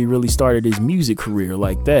 That's where he really started his music career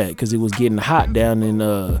like that, because it was getting hot down in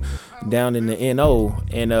the NO.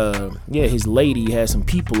 And his lady had some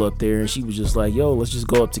people up there, and she was just like, yo, let's just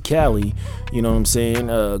go up to Cali, you know what I'm saying,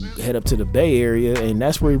 head up to the Bay Area. And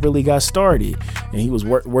that's where he really got started. And he was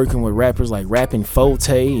working with rappers like Rappin'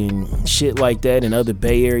 Forte and shit like that, and other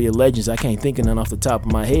Bay Area legends. I can't think of none off the top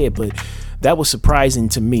of my head, but that was surprising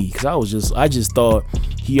to me, because I just thought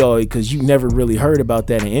because you never really heard about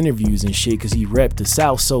that in interviews and shit, because he repped the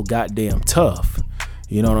South so goddamn tough.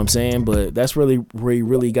 You know what I'm saying? But that's really where he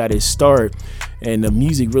really got his start, and the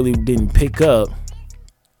music really didn't pick up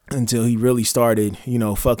until he really started,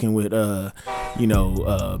 fucking with,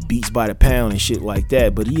 Beats by the Pound and shit like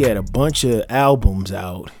that. But he had a bunch of albums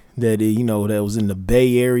out that, that was in the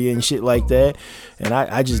Bay Area and shit like that. And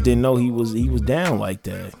I just didn't know he was down like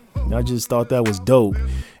that. I just thought that was dope.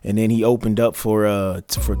 And then he opened up for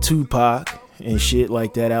Tupac and shit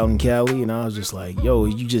like that out in Cali, and I was just like, yo,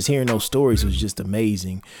 you just hearing those stories was just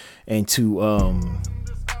amazing. And to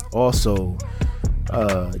also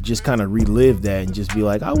just kind of relive that and just be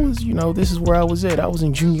like, I was, this is where I was at. I was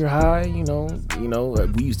in junior high,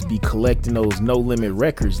 we used to be collecting those No Limit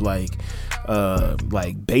records like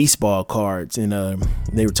baseball cards, and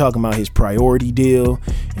they were talking about his priority deal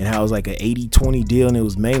and how it was like an 80-20 deal, and it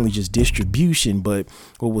was mainly just distribution. But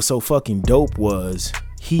what was so fucking dope was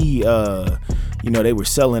he they were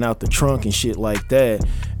selling out the trunk and shit like that,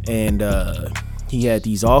 and he had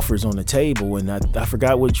these offers on the table, and I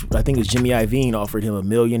forgot which. I think it was Jimmy Iovine offered him $1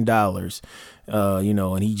 million,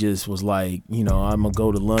 and he just was like, I'm gonna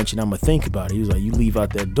go to lunch and I'm gonna think about it. He was like, you leave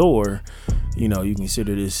out that door, you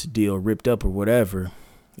consider this deal ripped up or whatever,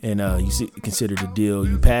 and you consider the deal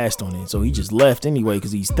you passed on it. So he just left anyway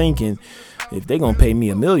because he's thinking, if they're gonna pay me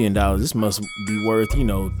 $1 million, this must be worth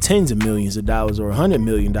tens of millions of dollars or $100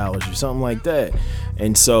 million or something like that.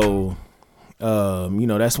 And so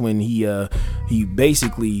that's when he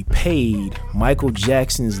basically paid Michael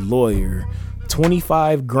Jackson's lawyer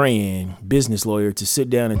 $25,000, business lawyer, to sit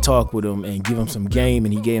down and talk with him and give him some game,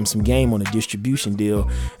 and he gave him some game on a distribution deal,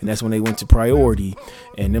 and that's when they went to Priority,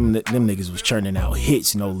 and them niggas was churning out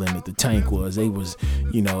hits. No Limit, the Tank was. It was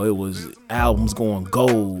albums going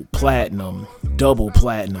gold, platinum, double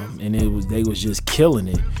platinum, and they was just killing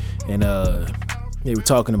it. And they were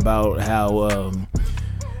talking about how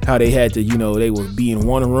they had to, they would be in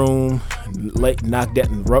one room, knocked that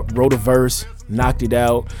and wrote a verse, knocked it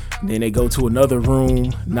out, and then they go to another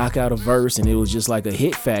room, knock out a verse, and it was just like a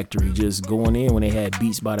hit factory, just going in when they had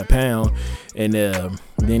beats by the pound. And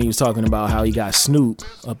then he was talking about how he got Snoop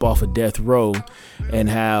up off of Death Row, and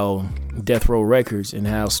how Death Row Records, and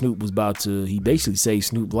how Snoop was about to, he basically saved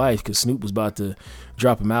Snoop's life because Snoop was about to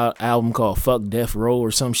drop him out album called Fuck Death Row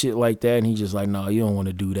or some shit like that, and he just like, no, you don't want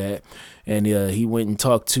to do that. And he went and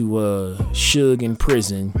talked to Suge in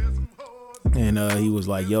prison, and he was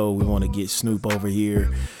like, yo, we want to get Snoop over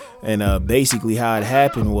here. And basically how it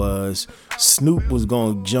happened was Snoop was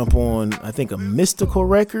going to jump on, I think, a Mystical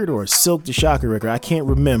record or a Silk the Shocker record. I can't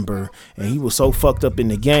remember. And he was so fucked up in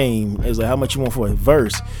the game. It was like, how much you want for a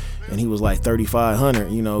verse? And he was like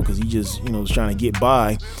 $3,500, because he just, was trying to get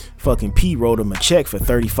by. Fucking P wrote him a check for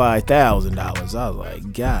 $35,000. I was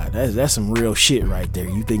like, God, that's some real shit right there.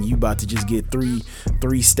 You think you about to just get three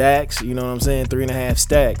stacks, you know what I'm saying? 3.5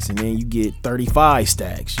 stacks, and then you get 35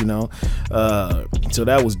 stacks, So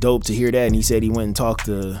that was dope to hear that. And he said he went and talked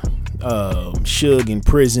to Suge in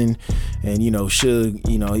prison, and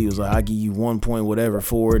Suge, he was like, I'll give you 1 point whatever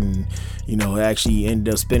for it, and actually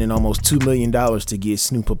ended up spending almost $2 million to get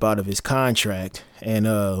Snoop up out of his contract. And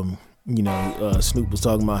Snoop was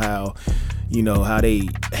talking about how how they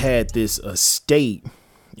had this estate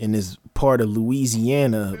in this part of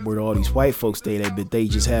Louisiana where all these white folks stayed at, but they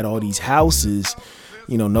just had all these houses.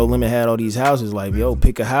 No Limit had all these houses, like, yo,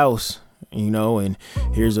 pick a house, and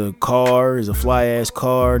here's a car, here's a fly ass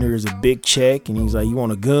car, and here's a big check, and he's like, you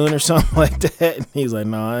want a gun or something like that? And he's like,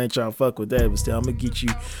 no, I ain't trying to fuck with that, but still, I'm gonna get you.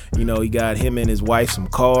 He got him and his wife some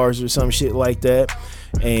cars or some shit like that,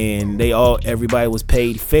 and everybody was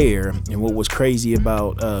paid fair. And what was crazy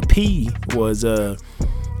about P was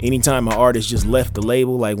anytime an artist just left the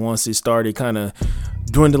label, like once it started kind of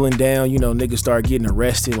dwindling down, niggas started getting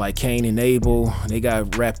arrested, like Cain and Abel. They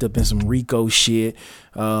got wrapped up in some RICO shit.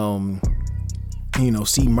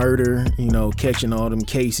 C Murder, catching all them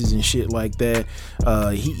cases and shit like that.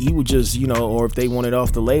 He would just, or if they wanted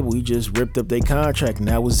off the label, he just ripped up their contract, and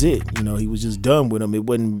that was it. He was just done with them. It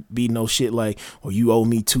wouldn't be no shit like, or you owe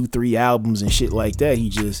me 2-3 albums and shit like that. He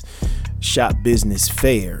just shot business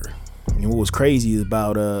fair. And what was crazy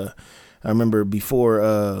about, I remember before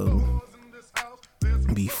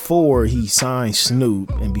he signed Snoop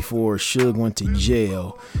and before Suge went to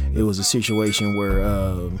jail, it was a situation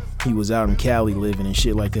where he was out in Cali living and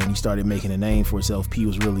shit like that, and he started making a name for himself. P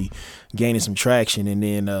was really gaining some traction, and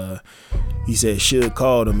then he said Suge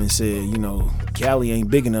called him and said, Cali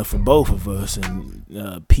ain't big enough for both of us.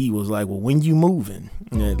 And P was like, well, when you moving?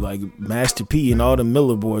 And like Master P and all the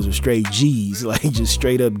Miller boys are straight G's, like just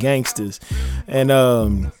straight up gangsters. And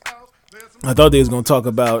I thought they was going to talk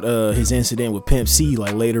about his incident with Pimp C,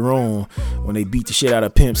 like later on when they beat the shit out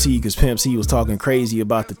of Pimp C, because Pimp C was talking crazy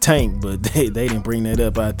about the Tank, but they didn't bring that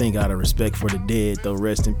up, I think, out of respect for the dead, though.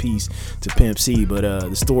 Rest in peace to Pimp C. But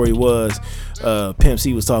the story was Pimp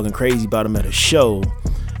C was talking crazy about him at a show,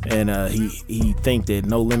 and he think that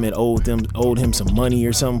No Limit owed him some money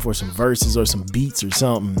or something for some verses or some beats or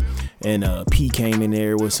something, and P came in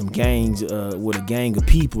there with some gangs with a gang of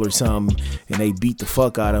people or something, and they beat the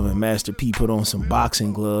fuck out of him. Master P put on some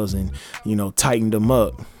boxing gloves and tightened him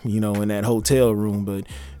up in that hotel room, but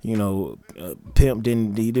Pimp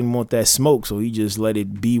didn't want that smoke, so he just let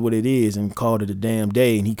it be what it is and called it a damn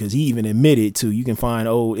day. And because he even admitted to, you can find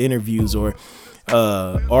old interviews or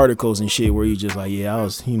articles and shit where he just like, yeah, I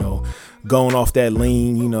was going off that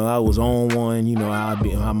lean, I was on one,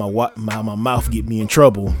 how my mouth get me in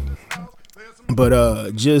trouble.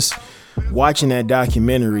 But just watching that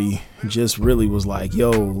documentary just really was like,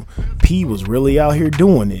 yo, P was really out here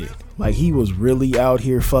doing it. Like, he was really out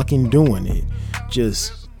here fucking doing it,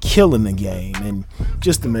 just killing the game, and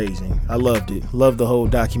just amazing. I loved it. Loved the whole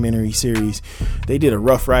documentary series. They did a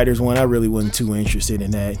Rough Riders one. I really wasn't too interested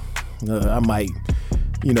in that. I might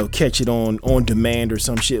catch it on demand or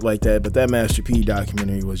some shit like that, but that Master P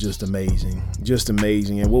documentary was just amazing.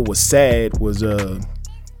 And what was sad was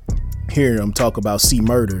hearing them talk about C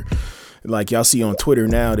Murder. Like, y'all see on Twitter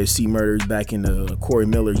now that C Murder is back in the Corey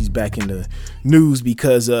Miller, he's back in the news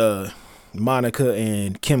because Monica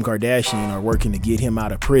and Kim Kardashian are working to get him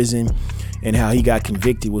out of prison, and how he got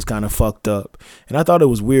convicted was kind of fucked up. And I thought it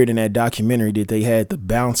was weird in that documentary that they had the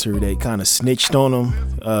bouncer that kind of snitched on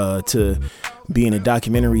him to be in a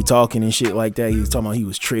documentary talking and shit like that. He was talking about he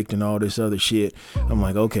was tricked and all this other shit. I'm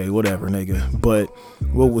like, okay, whatever, nigga. But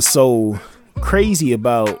what was so crazy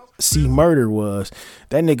about C Murder was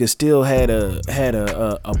that nigga still had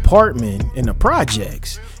a apartment in the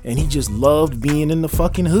projects, and he just loved being in the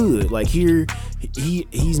fucking hood. Like, here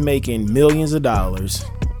he's making millions of dollars.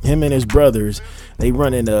 Him and his brothers, they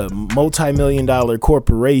running a multi-million-dollar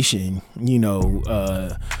corporation,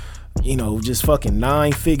 just fucking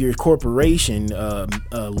 9-figure corporation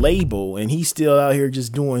label, and he's still out here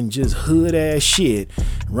just doing just hood ass shit,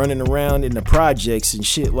 running around in the projects and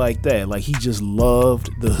shit like that. Like, he just loved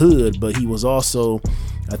the hood, but he was also,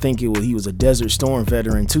 I think he was a Desert Storm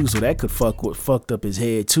veteran too, so that could fucked up his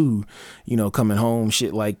head too, coming home,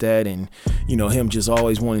 shit like that, and him just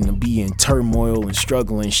always wanting to be in turmoil and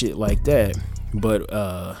struggling, shit like that. But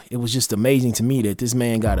it was just amazing to me that this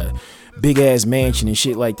man got a big ass mansion and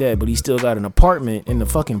shit like that, but he still got an apartment in the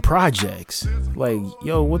fucking projects. Like,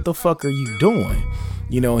 yo, what the fuck are you doing?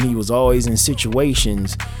 And he was always in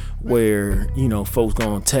situations where, folks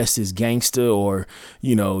gonna test his gangster, or,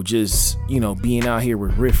 just, being out here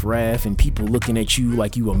with riffraff and people looking at you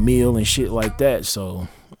like you a meal and shit like that. So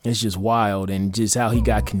it's just wild. And just how he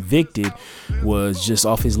got convicted was just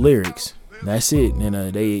off his lyrics. That's it.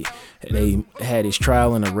 And they had his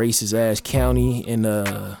trial in a racist ass county in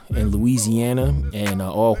Louisiana, and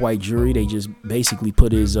all white jury. They just basically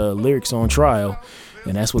put his lyrics on trial,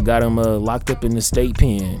 and that's what got him locked up in the state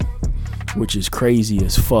pen, which is crazy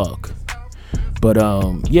as fuck. But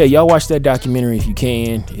yeah, y'all watch that documentary if you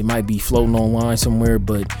can. It might be floating online somewhere,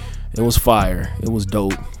 but it was fire. It was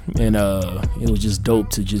dope. And it was just dope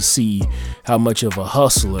to just see how much of a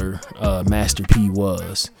hustler Master P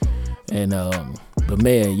was. And but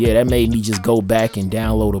man, yeah, that made me just go back and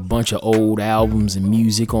download a bunch of old albums and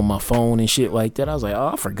music on my phone and shit like that. I was like,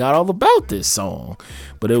 oh, I forgot all about this song.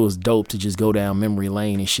 But it was dope to just go down memory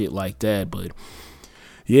lane and shit like that. But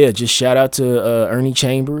yeah, just shout out to Ernie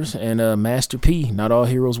Chambers and Master P. Not all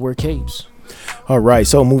heroes wear capes. All right,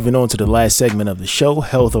 so moving on to the last segment of the show,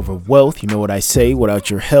 health over wealth. You know what I say, without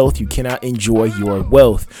your health, you cannot enjoy your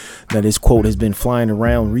wealth. Now, this quote has been flying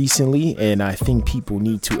around recently, and I think people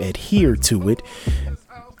need to adhere to it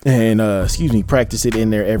and, practice it in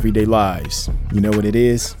their everyday lives. You know what it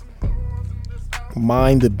is?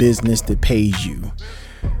 Mind the business that pays you.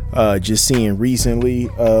 Just seeing recently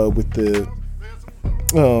with the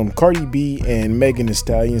Cardi B and Megan Thee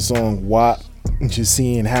Stallion song WAP, just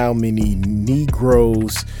seeing how many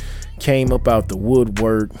Negroes came up out the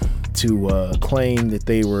woodwork to claim that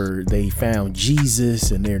they found Jesus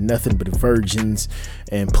and they're nothing but virgins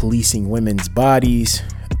and policing women's bodies.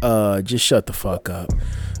 Just shut the fuck up.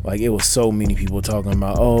 Like, it was so many people talking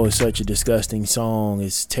about, oh, it's such a disgusting song,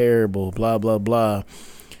 it's terrible, blah blah blah.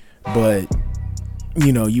 But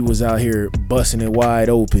you was out here busting it wide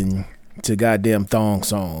open to goddamn thong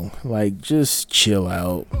song. Like, just chill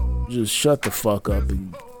out. Just shut the fuck up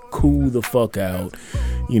and cool the fuck out.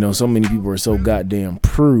 So many people are so goddamn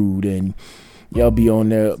prude, and y'all be on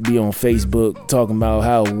Facebook talking about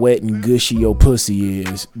how wet and gushy your pussy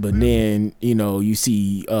is, but then you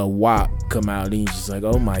see WAP come out and you're just like,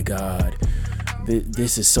 oh my god,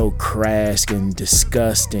 this is so crass and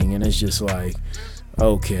disgusting. And it's just like,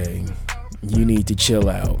 okay, you need to chill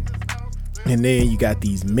out. And then you got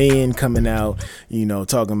these men coming out,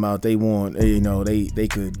 talking about they want, they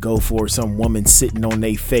could go for some woman sitting on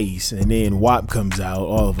their face. And then WAP comes out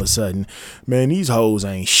all of a sudden. Man, these hoes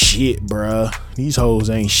ain't shit, bruh. These hoes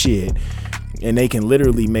ain't shit. And they can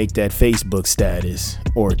literally make that Facebook status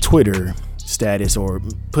or Twitter status or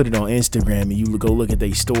put it on Instagram, and you go look at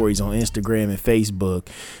their stories on Instagram and Facebook,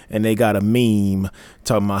 and they got a meme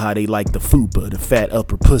talking about how they like the fupa, the fat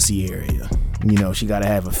upper pussy area. She gotta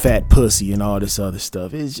have a fat pussy and all this other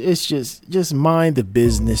stuff. It's just mind the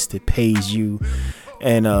business that pays you,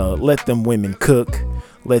 and let them women cook,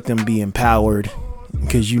 let them be empowered,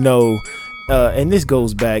 because and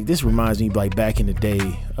this reminds me like back in the day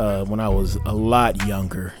when I was a lot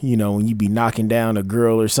younger, when you be knocking down a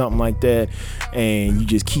girl or something like that, and you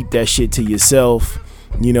just keep that shit to yourself.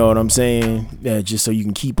 You know what I'm saying? Just so you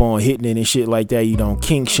can keep on hitting it and shit like that. You don't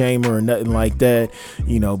kink shame her or nothing like that,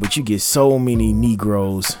 but you get so many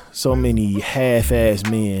Negroes, so many half-ass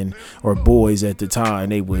men or boys at the time.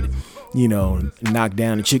 They would, knock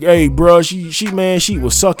down the chick. Hey, bro, she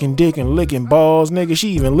was sucking dick and licking balls, nigga. She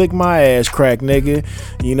even licked my ass crack, nigga.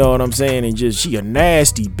 You know what I'm saying? And just, she a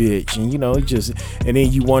nasty bitch. And and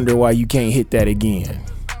then you wonder why you can't hit that again.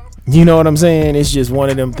 You know what I'm saying? It's just one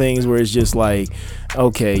of them things where it's just like,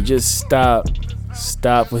 okay, just stop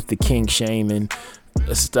with the kink shaming.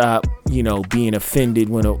 Stop, being offended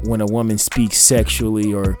when a woman speaks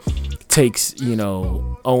sexually or takes,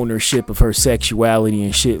 ownership of her sexuality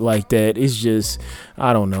and shit like that. It's just,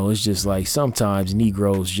 I don't know. It's just like sometimes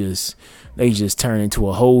Negroes they just turn into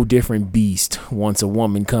a whole different beast once a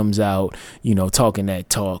woman comes out, talking that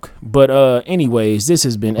talk. But anyways, this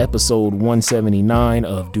has been episode 179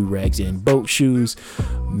 of Do Rags and Boat Shoes.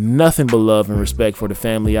 Nothing but love and respect for the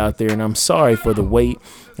family out there, and I'm sorry for the wait.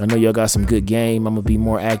 I know y'all got some good game. I'm gonna be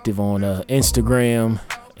more active on Instagram.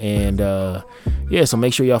 And so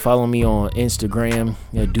make sure y'all follow me on Instagram,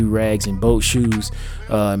 Do Rags and Boat Shoes.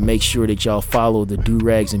 Make sure that y'all follow the Do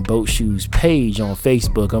Rags and Boat Shoes page on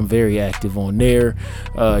Facebook. I'm very active on there,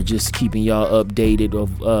 just keeping y'all updated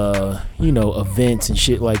of events and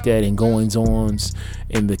shit like that and goings-ons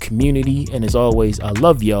in the community. And as always, I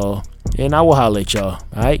love y'all, and I will holler at y'all.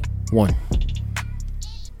 All right, one.